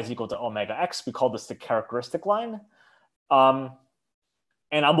line, y is equal to omega x. We call this the characteristic line.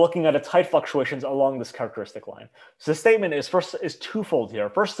 And I'm looking at its height fluctuations along this characteristic line. So the statement is twofold here.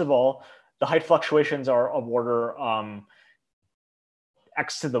 First of all, the height fluctuations are of order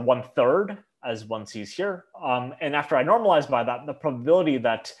x to the 1/3, as one sees here. And after I normalize by that, the probability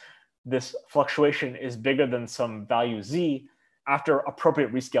that this fluctuation is bigger than some value z after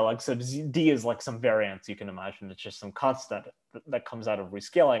appropriate rescaling. So d is like some variance you can imagine. It's just some constant that comes out of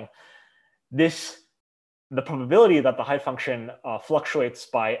rescaling. the probability that the height function fluctuates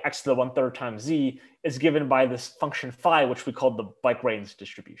by x to the 1/3 times z is given by this function phi, which we call the Bike-Rains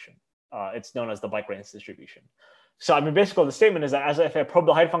distribution. It's known as the Bike-Rains distribution. So I mean, basically the statement is that as if I probe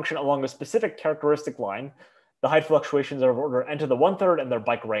the height function along a specific characteristic line, the height fluctuations are of order n to the 1/3 and they're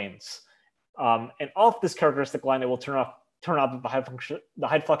Bike-Rains. And off this characteristic line, it will turn out that the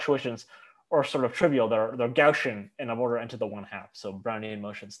height fluctuations are sort of trivial. They're Gaussian and of order n to the 1/2, so Brownian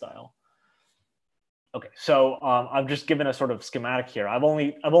motion style. Okay, so I've just given a sort of schematic here. I've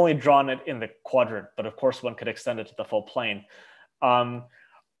only drawn it in the quadrant, but of course one could extend it to the full plane.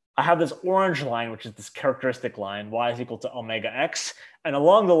 I have this orange line, which is this characteristic line, y is equal to omega x, and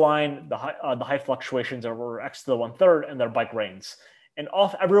along the line, the height fluctuations are order x to the 1/3, and they're Bike-Rains. And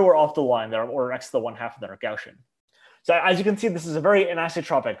everywhere off the line, they're order x to the 1/2, and they're Gaussian. So as you can see, this is a very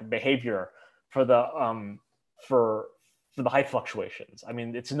anisotropic behavior for the height fluctuations. I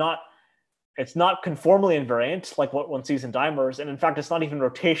mean, it's not conformally invariant like what one sees in dimers, and in fact, it's not even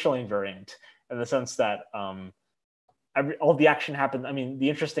rotationally invariant in the sense that all the action happens. I mean, the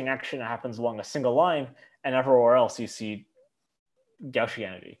interesting action happens along a single line, and everywhere else you see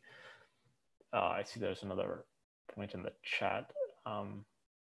Gaussianity. I see there's another point in the chat.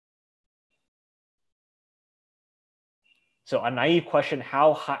 So a naive question: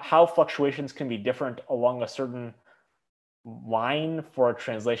 how fluctuations can be different along a certain line for a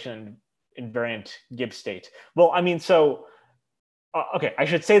translation invariant Gibbs state? Well, I mean, so okay, I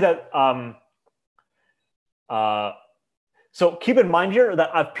should say that. So keep in mind here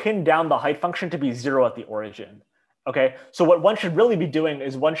that I've pinned down the height function to be 0 at the origin. Okay, so what one should really be doing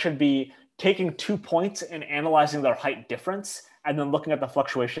is one should be taking 2 points and analyzing their height difference, and then looking at the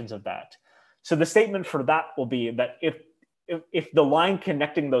fluctuations of that. So the statement for that will be that if the line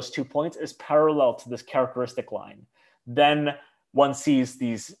connecting those 2 points is parallel to this characteristic line, then one sees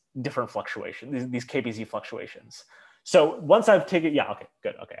these different fluctuations, these KPZ fluctuations. So once I've taken, yeah, okay,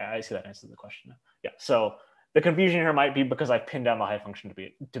 good, okay, I see that answers the question. Yeah, so the confusion here might be because I've pinned down the height function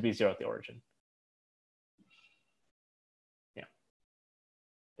to be 0 at the origin. Yeah,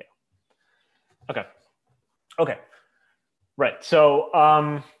 yeah. Okay, right. So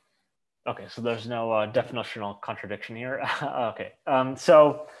okay, so there's no definitional contradiction here. Okay,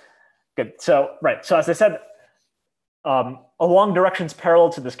 so good. So right. So as I said, along directions parallel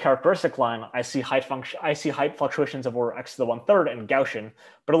to this characteristic line, I see height fluctuations of order x to the 1/3 and Gaussian.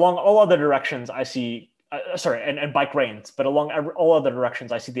 But along all other directions, I see and Bike-Rains. But along all other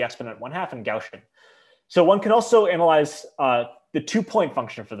directions, I see the exponent 1/2 and Gaussian. So one can also analyze the 2-point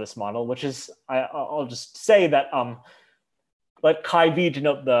function for this model, which is I'll just say that let chi v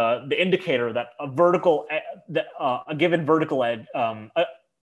denote the indicator that a given vertical edge,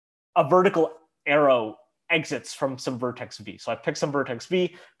 a vertical arrow exits from some vertex v. So I pick some vertex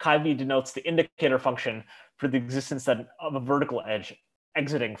v. Chi v denotes the indicator function for the existence of a vertical edge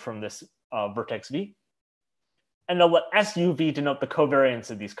exiting from this vertex v. And I'll let SUV denote the covariance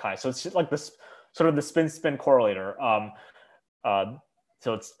of these chi. So it's just like this sort of the spin-spin correlator.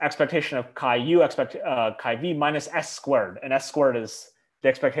 So it's expectation of chi u, chi v minus s squared. And s squared is the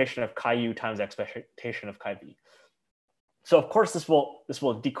expectation of chi u times expectation of chi v. So of course this will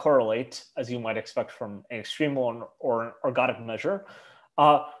decorrelate, as you might expect from an extreme or an ergodic measure.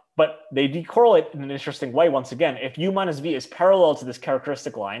 But they decorrelate in an interesting way. Once again, if u minus v is parallel to this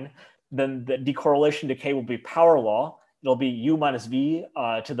characteristic line, then the decorrelation decay will be power law. It'll be u minus v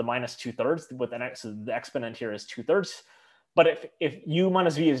to the minus 2/3 with an x. So the exponent here is 2/3. But if u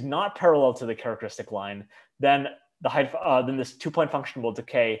minus v is not parallel to the characteristic line, then then this 2-point function will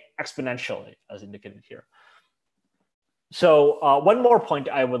decay exponentially, as indicated here. So one more point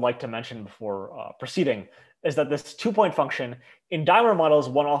I would like to mention before proceeding is that this 2-point function in dimer models,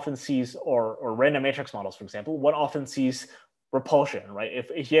 one often sees, or random matrix models, for example, one often sees repulsion, right?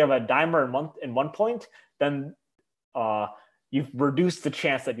 If you have a dimer in one point, then you've reduced the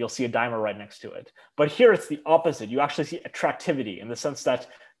chance that you'll see a dimer right next to it. But here it's the opposite. You actually see attractivity in the sense that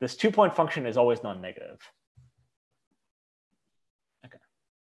this 2-point function is always non-negative. Okay.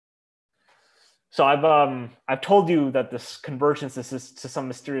 So I've told you that this convergence is to some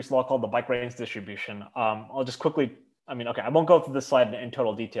mysterious law called the Bike-Rains distribution. I'll just quickly, I won't go through this slide in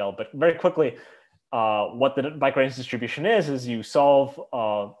total detail, but very quickly, what the Bike-Rains distribution is you solve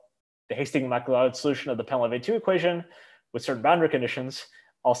the Hastings-MacLeod solution of the Penn-Levy-2 equation with certain boundary conditions.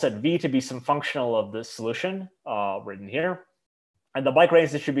 I'll set V to be some functional of this solution written here. And the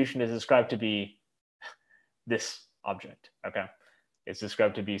Bike-Rains distribution is described to be this object, okay? It's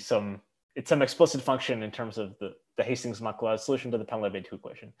described to be some explicit function in terms of the Hastings-MacLeod solution to the Penn-Levy-2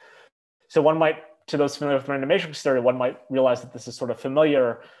 equation. So one might, to those familiar with random matrix theory, one might realize that this is sort of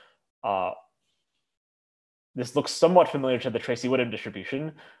familiar this looks somewhat familiar to the Tracy-Whittem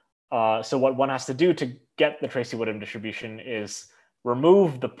distribution. So what one has to do to get the Tracy-Whittem distribution is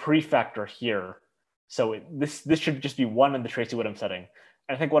remove the prefactor here. So this should just be 1 in the Tracy-Whittem setting.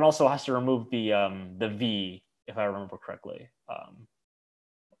 And I think one also has to remove the V, if I remember correctly.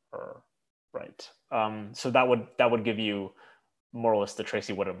 So that would give you more or less the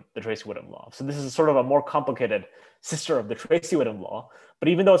Tracy-Whittem law. So this is sort of a more complicated sister of the Tracy-Whittem law. But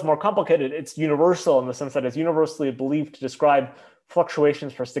even though it's more complicated, it's universal in the sense that it's universally believed to describe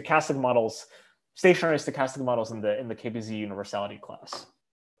fluctuations for stochastic models, stationary stochastic models in the KPZ universality class.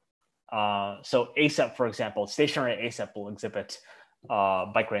 So ASEP, for example, stationary ASEP will exhibit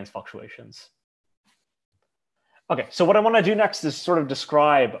bike-range fluctuations. Okay, so what I want to do next is sort of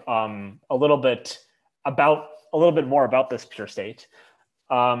describe a little bit more about this pure state.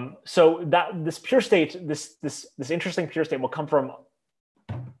 So that this pure state, this interesting pure state will come from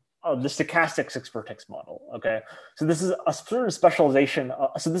the stochastic 6-vertex model. Okay, so this is a certain specialization.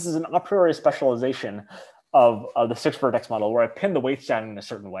 So this is an a priori specialization of the 6-vertex model where I pin the weights down in a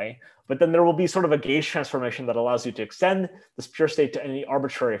certain way, but then there will be sort of a gauge transformation that allows you to extend this pure state to any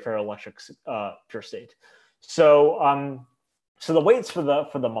arbitrary ferroelectric pure state. So so the weights for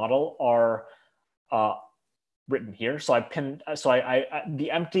the model are written here. So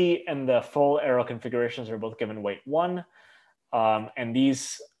the empty and the full arrow configurations are both given weight 1, and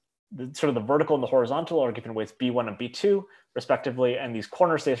these sort of the vertical and the horizontal are given weights B1 and B2 respectively, and these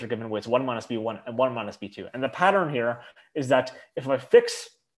corner states are given weights 1 minus B1 and 1 minus B2. And the pattern here is that if I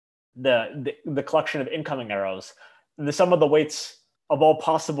fix the collection of incoming arrows, the sum of the weights of all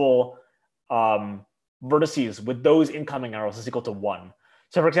possible vertices with those incoming arrows is equal to 1.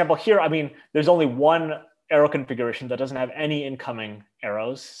 So for example, here, I mean, there's only one arrow configuration that doesn't have any incoming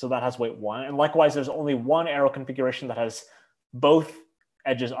arrows, so that has weight 1. And likewise, there's only one arrow configuration that has both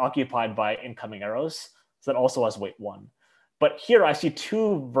edges occupied by incoming arrows, so that also has weight 1. But here I see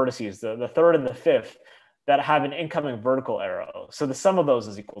 2 vertices, the 3rd and the 5th, that have an incoming vertical arrow. So the sum of those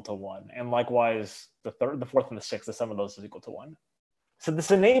is equal to 1. And likewise, the 3rd, the 4th, and the 6th, the sum of those is equal to 1. So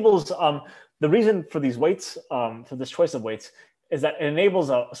this enables, the reason for these weights, for this choice of weights, is that it enables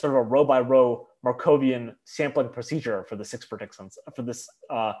a sort of a row by row Markovian sampling procedure for the 6-vertex,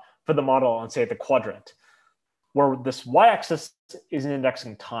 for the model on, say, the quadrant, where this y-axis is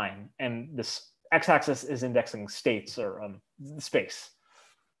indexing time and this x-axis is indexing states or space.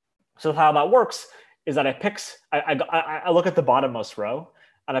 So how that works is that I look at the bottommost row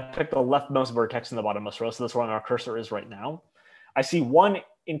and I pick the leftmost vertex in the bottommost row. So that's where our cursor is right now. I see one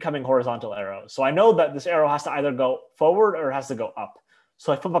incoming horizontal arrow. So I know that this arrow has to either go forward or it has to go up.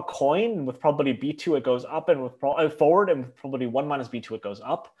 So I flip a coin with probability B2, it goes up, and with forward, and with probability 1 minus B2, it goes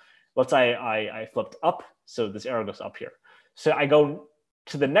up. Let's say I flipped up, so this arrow goes up here. So I go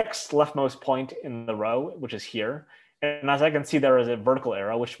to the next leftmost point in the row, which is here. And as I can see, there is a vertical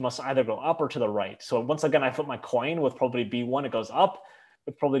arrow, which must either go up or to the right. So once again, I flip my coin with probability B1, it goes up.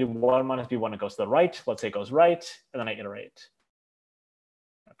 With probability 1 minus B1, it goes to the right. Let's say it goes right, and then I iterate.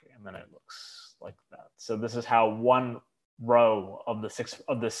 Okay, and then it looks like that. So this is how one row of this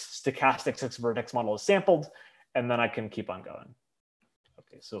stochastic 6-vertex model is sampled, and then I can keep on going.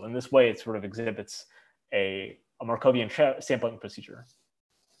 Okay, so in this way, it sort of exhibits a Markovian sampling procedure.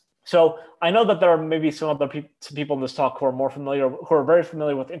 So I know that there are maybe some other people in this talk who are very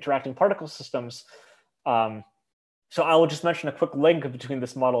familiar with interacting particle systems. So I will just mention a quick link between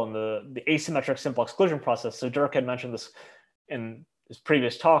this model and the asymmetric simple exclusion process. So Dirk had mentioned this in his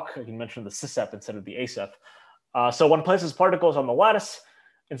previous talk. He mentioned the CSEP instead of the ASEP. So one places particles on the lattice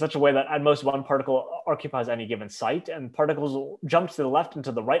in such a way that at most one particle occupies any given site, and particles will jump to the left and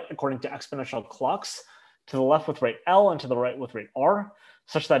to the right according to exponential clocks, to the left with rate L and to the right with rate R,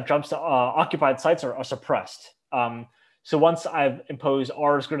 such that jumps to occupied sites are suppressed. So once I've imposed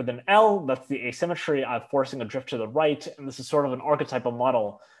R is greater than L, that's the asymmetry, I'm forcing a drift to the right, and this is sort of an archetypal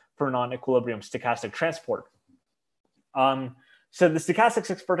model for non-equilibrium stochastic transport. So the stochastic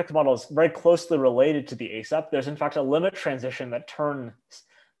 6-vertex model is very closely related to the ASEP. There's in fact a limit transition that turns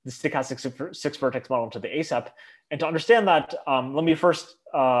the stochastic 6-vertex model into the ASEP. And to understand that, let me first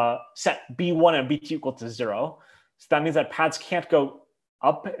set B1 and B2 equal to 0. So that means that paths can't go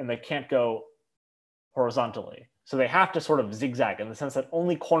up and they can't go horizontally. So they have to sort of zigzag in the sense that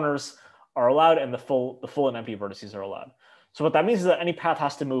only corners are allowed and the full and empty vertices are allowed. So what that means is that any path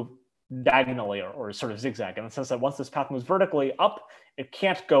has to move diagonally or sort of zigzag in the sense that once this path moves vertically up, it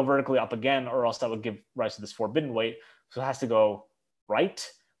can't go vertically up again, or else that would give rise to this forbidden weight. So it has to go right,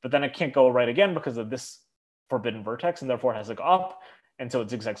 but then it can't go right again because of this forbidden vertex, and therefore it has to go up. And so it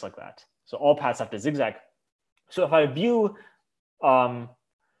zigzags like that. So all paths have to zigzag. So if I view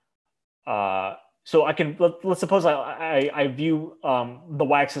so I can, let's suppose I view the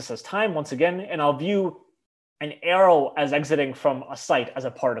y-axis as time once again, and I'll view an arrow as exiting from a site as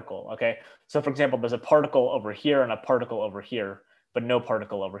a particle, okay? So for example, there's a particle over here and a particle over here, but no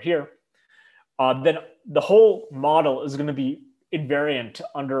particle over here. Then the whole model is gonna be invariant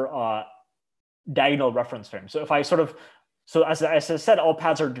under diagonal reference frame. So if I so as I said, all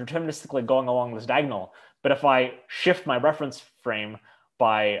paths are deterministically going along this diagonal, but if I shift my reference frame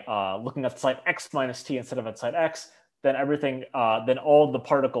by looking at site x minus t instead of at site x, then everything, then all the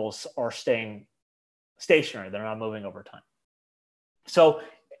particles are staying stationary. They're not moving over time. So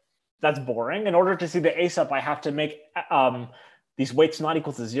that's boring. In order to see the ASAP, I have to make these weights not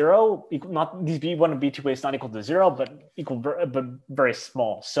equal to zero, not these B1 and B2 weights not equal to zero, but but very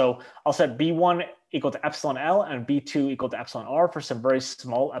small. So I'll set B1 equal to epsilon L and B2 equal to epsilon R for some very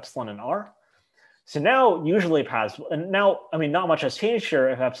small epsilon and R. So now usually paths, and now, I mean, not much has changed here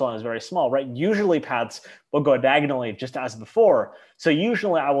if epsilon is very small, right? Usually paths will go diagonally just as before. So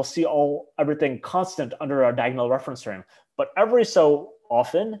usually I will see everything constant under a diagonal reference frame, but every so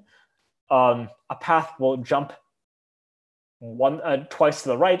often a path will jump twice to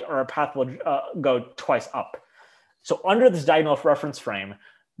the right, or a path will go twice up. So under this diagonal reference frame,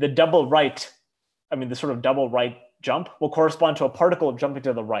 the double right, I mean, the sort of double right jump will correspond to a particle jumping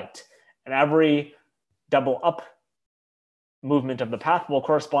to the right. And every double up movement of the path will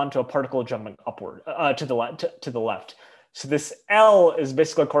correspond to a particle jumping upward to the left. So this L is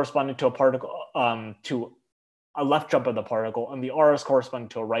basically corresponding to a particle, to a left jump of the particle, and the R is corresponding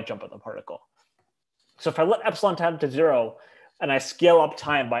to a right jump of the particle. So if I let epsilon tend to zero and I scale up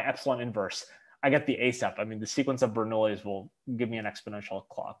time by epsilon inverse, I get the ASAP. I mean, the sequence of Bernoullis will give me an exponential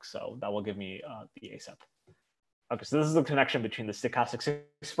clock. So that will give me the ASAP. Okay, so this is the connection between the stochastic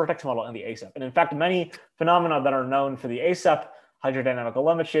six-vertex model and the ASAP. And in fact, many phenomena that are known for the ASAP, hydrodynamical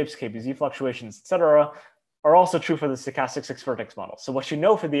limit shapes, KPZ fluctuations, etc., are also true for the stochastic six-vertex model. So what you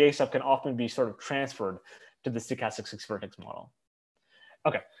know for the ASAP can often be sort of transferred to the stochastic six-vertex model.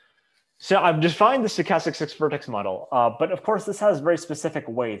 Okay, so I've defined the stochastic six-vertex model, but of course this has very specific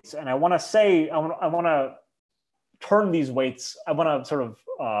weights. And I want to say, I want to turn these weights, I want to sort of,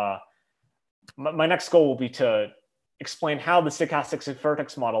 my next goal will be to explain how the stochastic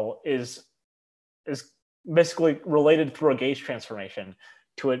six-vertex model is basically related through a gauge transformation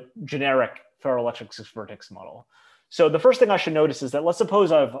to a generic ferroelectric six-vertex model. So the first thing I should notice is that let's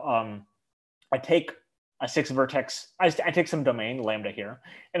suppose I take a six-vertex, I take some domain, lambda here,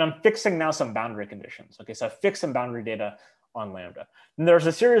 and I'm fixing now some boundary conditions. Okay, so I fix some boundary data on lambda. And there's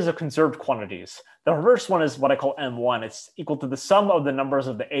a series of conserved quantities. The first one is what I call M1. It's equal to the sum of the numbers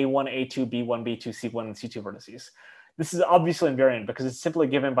of the A1, A2, B1, B2, C1, and C2 vertices. This is obviously invariant because it's simply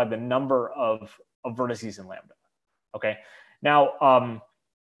given by the number of vertices in lambda. Okay, now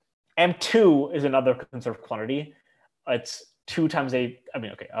M2 is another conserved quantity. It's 2 times A, I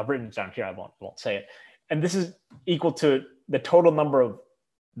mean, okay, I've written it down here, I won't say it. And this is equal to the total number of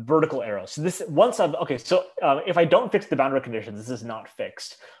vertical arrows. So this, once I've, okay, so if I don't fix the boundary conditions, this is not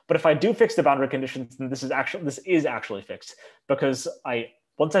fixed. But if I do fix the boundary conditions, then this is actually fixed, because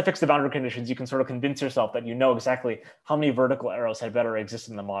once I fix the boundary conditions, you can sort of convince yourself that you know exactly how many vertical arrows had better exist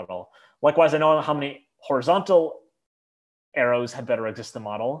in the model. Likewise, I know how many horizontal arrows had better exist in the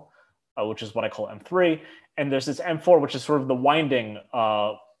model, which is what I call M3. And there's this M4, which is sort of the winding,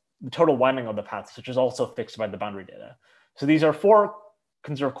 the total winding of the paths, which is also fixed by the boundary data. So these are 4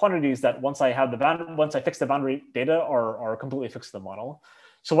 conserved quantities that once I fix the boundary data are completely fixed in the model.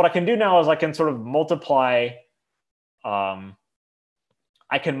 So what I can do now is I can sort of multiply, I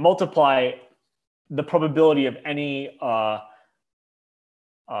can multiply the probability of any, I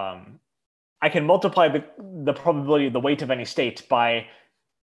can multiply the probability of the weight of any state by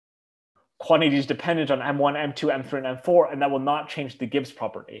quantities dependent on M1, M2, M3, and M4, and that will not change the Gibbs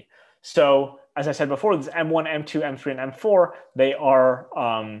property. So as I said before, this M1, M2, M3, and M4,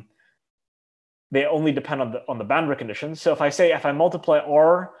 they only depend on the boundary conditions. So if I multiply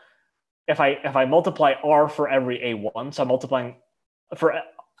R, if I multiply R for every A1, so I'm multiplying for,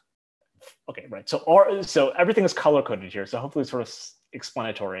 okay, right. So everything is color coded here. So hopefully it's sort of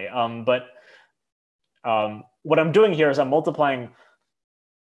explanatory. But what I'm doing here is I'm multiplying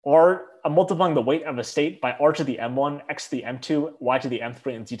the weight of a state by R to the M1, X to the M2, Y to the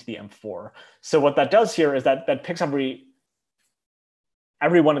M3, and Z to the M4. So what that does here is that picks every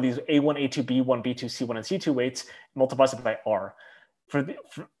one of these A1, A2, B1, B2, C1, and C2 weights, multiplies it by R.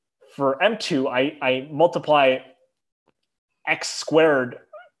 For M2, I multiply X squared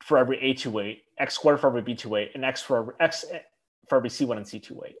for every A2 weight, X squared for every B2 weight, and X for every C1 and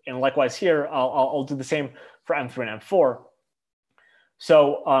C2 weight. And likewise here, I'll do the same for M3 and M4.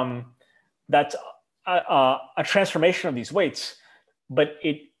 So that's a transformation of these weights, but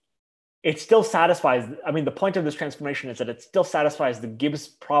it still satisfies, I mean, the point of this transformation is that it still satisfies the Gibbs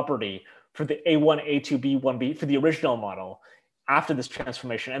property for the A1, A2, B1, B for the original model after this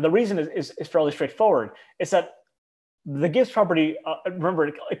transformation. And the reason is fairly straightforward. It's that the Gibbs property, remember,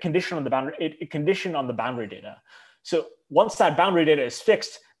 it conditioned on the boundary, it conditioned on the boundary data. So once that boundary data is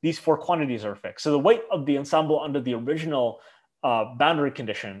fixed, these four quantities are fixed. So the weight of the ensemble under the original boundary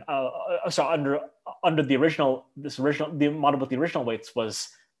condition, so under the original, the model with the original weights was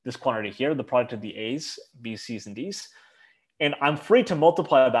this quantity here, the product of the A's, B's, C's, and D's. And I'm free to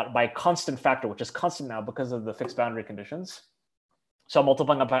multiply that by a constant factor, which is constant now because of the fixed boundary conditions. So I'm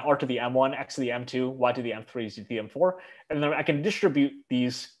multiplying up by R to the M1, X to the M2, Y to the M3, Z to the M4. And then I can distribute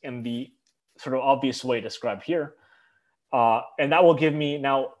these in the sort of obvious way described here. And that will give me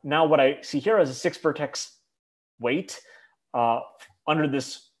now what I see here as a 6 vertex weight under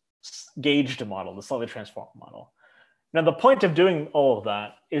this gauged model, the slightly transformed model. Now, the point of doing all of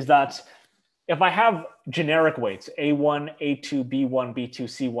that is that if I have generic weights, A1, A2, B1, B2,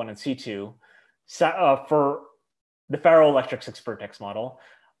 C1, and C2, for the ferroelectric 6 vertex model,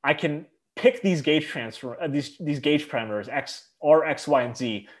 I can pick these gauge these gauge parameters, R, X, Y, and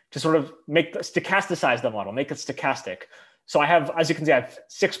Z, to sort of stochasticize the model, make it stochastic. So I have, as you can see, I have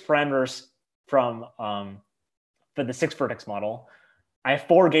 6 parameters from for the 6 vertex model. I have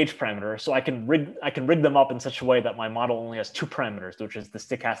 4 gauge parameters, so I can rig them up in such a way that my model only has 2 parameters, which is the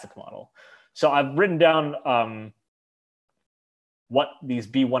stochastic model. So I've written down what these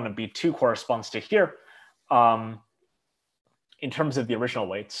B1 and B2 corresponds to here in terms of the original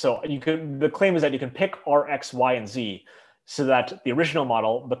weights. So the claim is that you can pick R, X, Y, and Z so that the original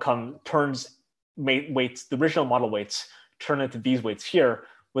model weights, the original model weights turn into these weights here,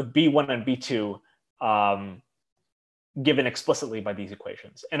 with B1 and B2 given explicitly by these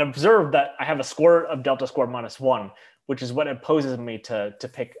equations. And observe that I have a square of delta squared minus 1, which is what imposes me to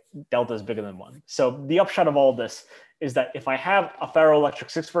pick deltas bigger than 1. So the upshot of all this is that if I have a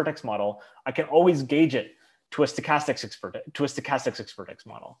ferroelectric 6 vertex model, I can always gauge it to a stochastic 6 vertex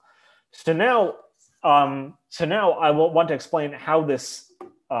model. So now I will want to explain how this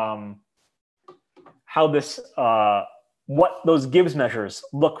what those Gibbs measures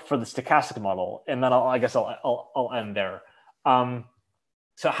look for the stochastic model, and then I guess I'll end there.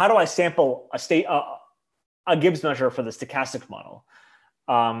 So how do I sample a Gibbs measure for the stochastic model?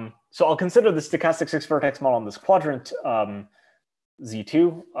 So I'll consider the stochastic 6 vertex model in this quadrant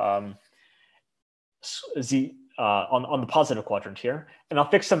Z2, on the positive quadrant here, and I'll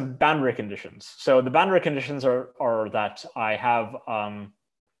fix some boundary conditions. So the boundary conditions are that I have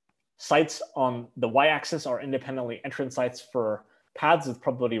sites on the y-axis are independently entrant sites for paths with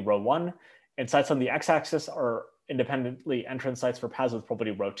probability rho 1, and sites on the x-axis are independently entrant sites for paths with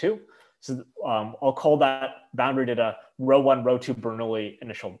probability rho 2. So I'll call that boundary data rho 1, rho 2 Bernoulli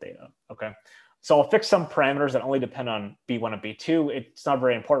initial data. Okay, so I'll fix some parameters that only depend on B1 and B2. It's not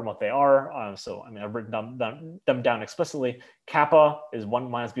very important what they are. So I mean, I've written them down explicitly. Kappa is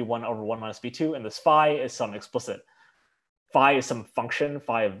 1 minus B1 over 1 minus B2, and this phi is some explicit. Phi is some function.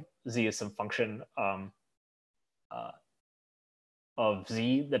 Phi of Z is some function of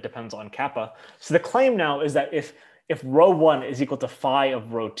Z that depends on kappa. So the claim now is that if rho 1 is equal to phi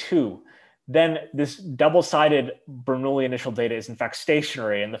of rho 2, then this double-sided Bernoulli initial data is in fact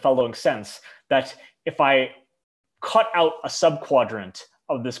stationary in the following sense, that if I cut out a subquadrant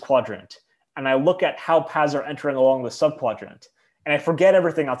of this quadrant and I look at how paths are entering along the subquadrant, and I forget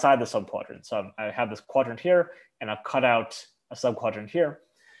everything outside the subquadrant. So I have this quadrant here and I've cut out a subquadrant here,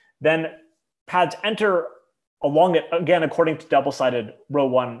 then paths enter along it, again, according to double-sided rho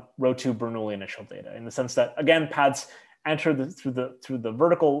 1, rho 2 Bernoulli initial data, in the sense that, again, paths enter through the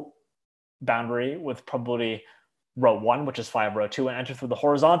vertical boundary with probability rho 1, which is phi of rho 2, and enter through the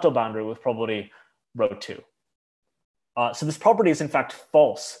horizontal boundary with probability rho 2. So this property is in fact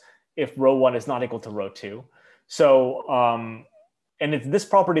false if rho 1 is not equal to rho 2. So, and it's this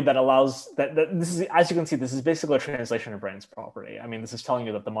property that allows that this is, as you can see, this is basically a translation invariance property. I mean, this is telling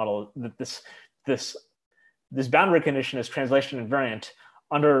you that the model, that this boundary condition is translation invariant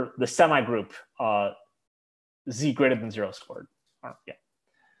under the semi-group Z greater than 0 squared. Yeah.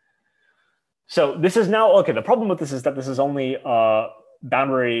 So this is now, okay, the problem with this is that this is only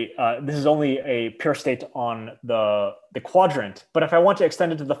boundary, this is only a pure state on the quadrant. But if I want to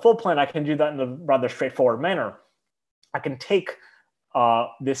extend it to the full plane, I can do that in a rather straightforward manner. I can take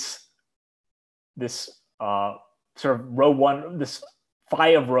this sort of rho 1, this phi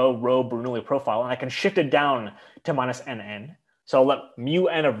of rho Bernoulli profile, and I can shift it down to minus nn. So I'll let mu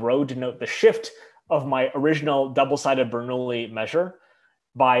n of rho denote the shift of my original double-sided Bernoulli measure.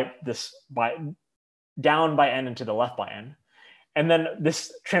 by down by n and to the left by n. And then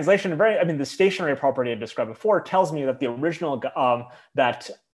this translation, the stationary property I described before tells me that the original, that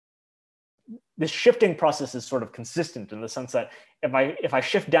this shifting process is sort of consistent in the sense that if I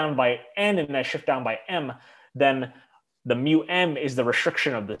shift down by n and I shift down by m, then the mu m is the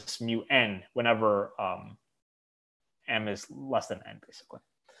restriction of this mu n whenever m is less than n, basically.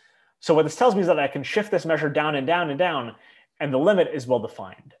 So what this tells me is that I can shift this measure down and down and down, and the limit is well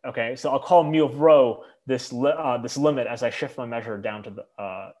defined. Okay, so I'll call mu of rho this limit as I shift my measure down to the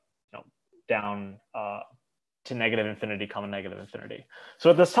down to negative infinity, comma negative infinity. So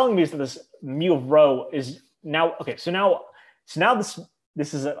what that's telling me is that this mu of rho is now okay. So now this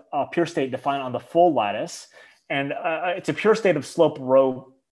is a pure state defined on the full lattice, and it's a pure state of slope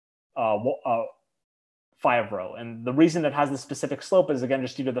rho phi of rho. And the reason it has this specific slope is again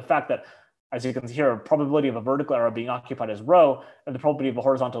just due to the fact that, as you can see here, probability of a vertical arrow being occupied is rho, and the probability of a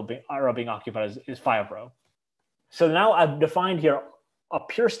horizontal arrow being occupied is phi of rho. So now I've defined here a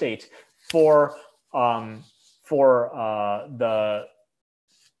pure state for the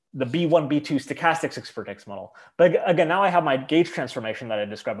B1, B2 stochastic 6-vertex model. But again, now I have my gauge transformation that I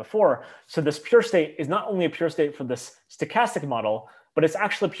described before. So this pure state is not only a pure state for this stochastic model, but it's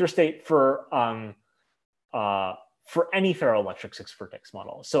actually a pure state for any ferroelectric 6-vertex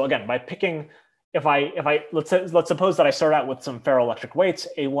model. So again, by picking, let's suppose that I start out with some ferroelectric weights,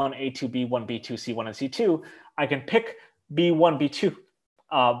 A1, A2, B1, B2, C1, and C2, I can pick B1, B2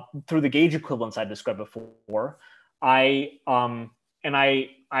 through the gauge equivalence I described before. I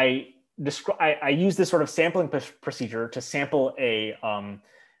use this sort of sampling procedure to sample a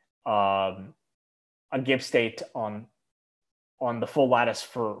Gibbs state on the full lattice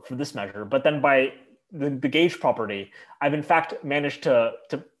for this measure. But then by the gauge property, I've in fact managed to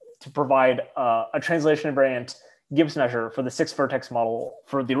provide a translation invariant Gibbs measure for the 6-vertex model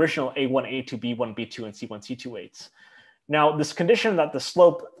for the original A1, A2, B1, B2, and C1, C2 weights. Now, this condition that the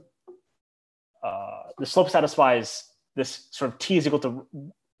slope satisfies this sort of t is equal to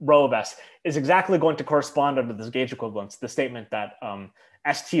rho of s is exactly going to correspond under this gauge equivalence, the statement that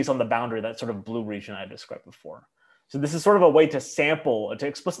st is on the boundary, that sort of blue region I described before. So this is sort of a way to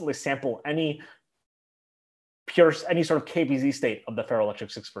explicitly sample any sort of KPZ state of the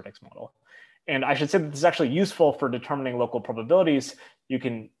ferroelectric 6-vertex model. And I should say that this is actually useful for determining local probabilities. You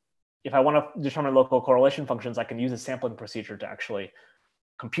can, if I want to determine local correlation functions, I can use a sampling procedure to actually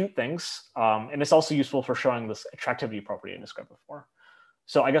compute things. And it's also useful for showing this attractivity property I described before.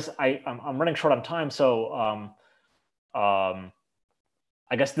 So I guess I'm running short on time. So I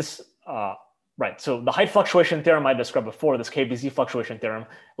guess this, right. So the height fluctuation theorem I described before, this KBZ fluctuation theorem,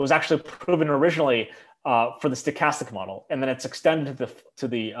 was actually proven originally for the stochastic model, and then it's extended to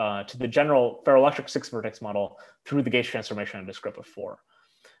the general ferroelectric 6-vertex model through the gauge transformation I described before.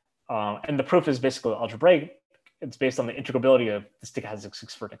 And the proof is basically algebraic. It's based on the integrability of the stochastic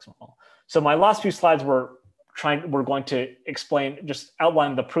 6-vertex model. So my last few slides we're going to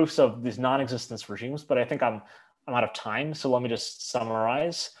outline the proofs of these non-existence regimes, but I think I'm out of time. So let me just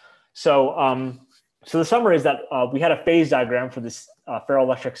summarize. So the summary is that we had a phase diagram for this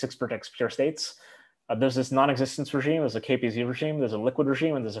ferroelectric 6-vertex pure states. There's this non-existence regime, there's a KPZ regime, there's a liquid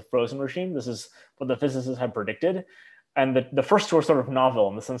regime, and there's a frozen regime. This is what the physicists had predicted. And the first two are sort of novel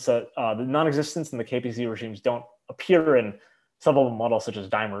in the sense that the non-existence and the KPZ regimes don't appear in subbubble models such as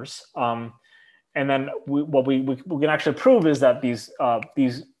dimers. And then what we can actually prove is that these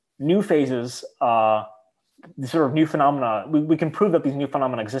new phases, these sort of new phenomena, we can prove that these new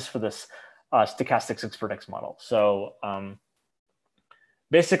phenomena exist for this stochastic 6-vertex model. So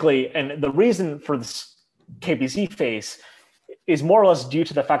basically, and the reason for this KPZ phase is more or less due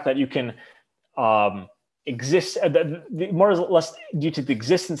to the fact that you can more or less due to the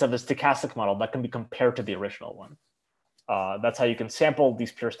existence of a stochastic model that can be compared to the original one. That's how you can sample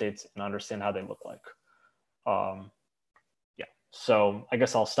these pure states and understand how they look like. Yeah, so I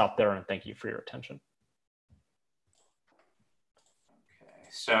guess I'll stop there and thank you for your attention. Okay,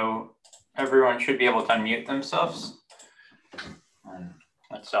 so everyone should be able to unmute themselves. And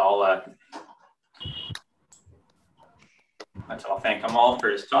let's all thank Amol for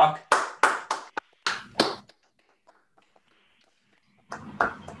his talk.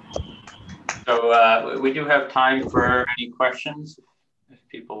 So we do have time for any questions. If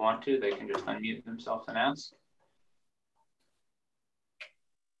people want to, they can just unmute themselves and ask.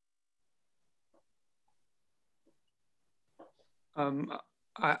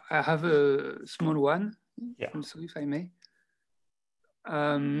 I have a small one, yeah. Also, if I may.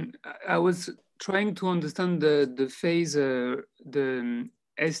 I was trying to understand the phase, the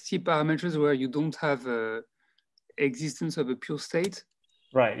ST parameters where you don't have existence of a pure state.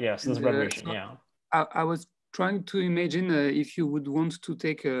 Right. Yes. This red region. So Yeah. I was trying to imagine if you would want to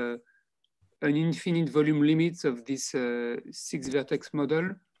take an infinite volume limit of this 6 vertex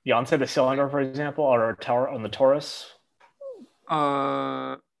model. Yeah, on say the cylinder, for example, or a tower on the torus.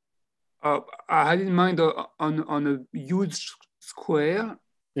 I had in mind on a huge square.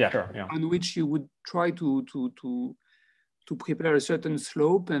 Yeah, sure. Yeah. On which you would try to prepare a certain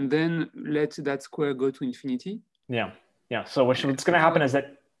slope and then let that square go to infinity. Yeah. Yeah. So what's going to happen is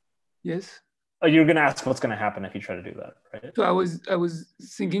that. Yes. Oh, you're going to ask what's going to happen if you try to do that, right? So I was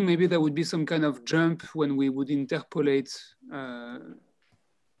thinking maybe there would be some kind of jump when we would interpolate.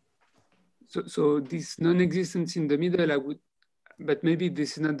 So this non-existence in the middle, but maybe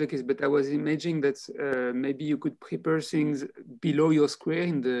this is not the case. But I was imagining that maybe you could prepare things below your square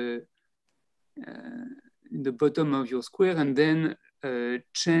in the bottom of your square, and then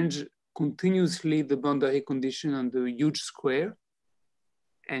change continuously the boundary condition on the huge square,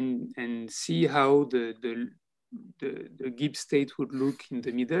 and see how the Gibbs state would look in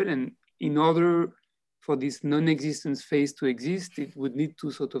the middle. And in order for this non-existence phase to exist, it would need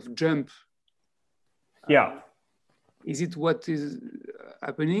to sort of jump. Yeah. Is it what is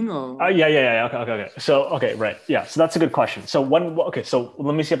happening, or? Yeah. Okay. So, right. Yeah. So that's a good question. So so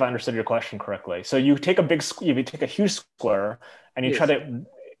let me see if I understood your question correctly. So you take a huge square and you try to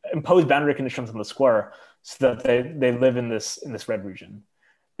impose boundary conditions on the square so that they live in this red region.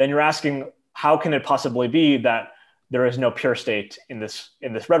 Then you're asking, how can it possibly be that there is no pure state in this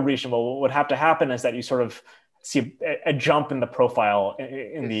red region? Well, what would have to happen is that you sort of see a jump in the profile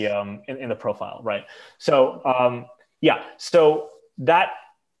in the profile, right? So so that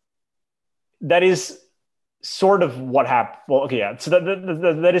is sort of what happened. Well, okay, yeah. So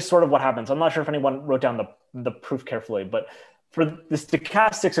that is sort of what happens. I'm not sure if anyone wrote down the proof carefully, but for the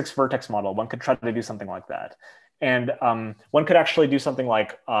stochastic 6 vertex model, one could try to do something like that. And one could actually do something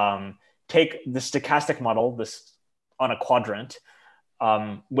like take the stochastic model, this on a quadrant,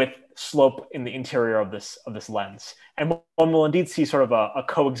 with slope in the interior of this lens. And one will indeed see sort of a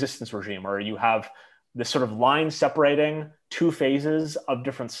coexistence regime, where you have this sort of line separating two phases of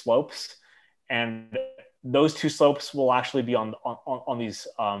different slopes. And those two slopes will actually be on these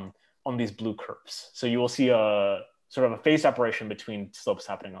blue curves. So you will see a sort of a phase separation between slopes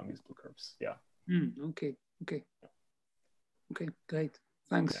happening on these blue curves. Yeah. Okay, great.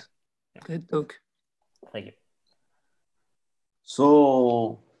 Thanks. Yeah. Great talk. Thank you.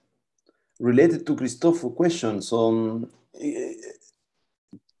 So, related to Christopher's question,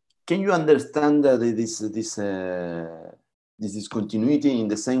 can you understand this discontinuity in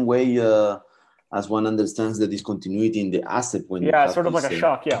the same way as one understands the discontinuity in the ASEP when you have sort of like a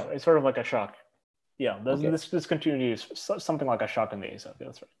shock. Yeah, it's sort of like a shock. Yeah, this discontinuity is something like a shock in the ASEP. Yeah,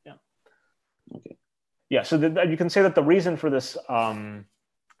 that's right. Yeah. Okay. Yeah, so you can say that the reason for this,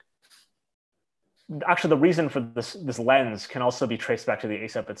 actually the reason for this lens can also be traced back to the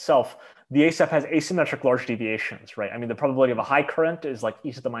ASEP itself. The ASEP has asymmetric large deviations, right? I mean, the probability of a high current is like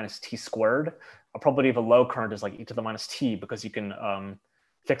e to the minus t squared. A probability of a low current is like e to the minus t, because you can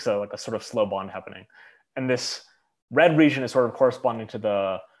fix a sort of slow bond happening. And this red region is sort of corresponding to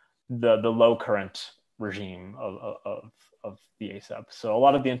the low current regime of the ASEP. So a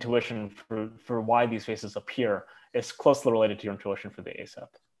lot of the intuition for why these phases appear is closely related to your intuition for the ASEP.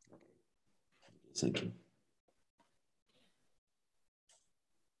 Thank you.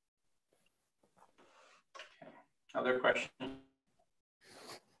 Other questions?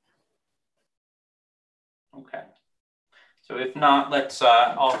 Okay. So if not, let's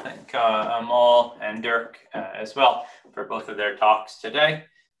all thank Amol and Dirk as well for both of their talks today.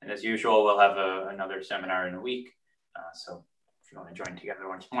 And as usual, we'll have another seminar in a week. So if you want to join together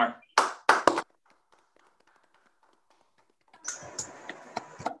once more.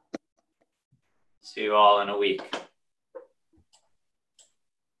 See you all in a week.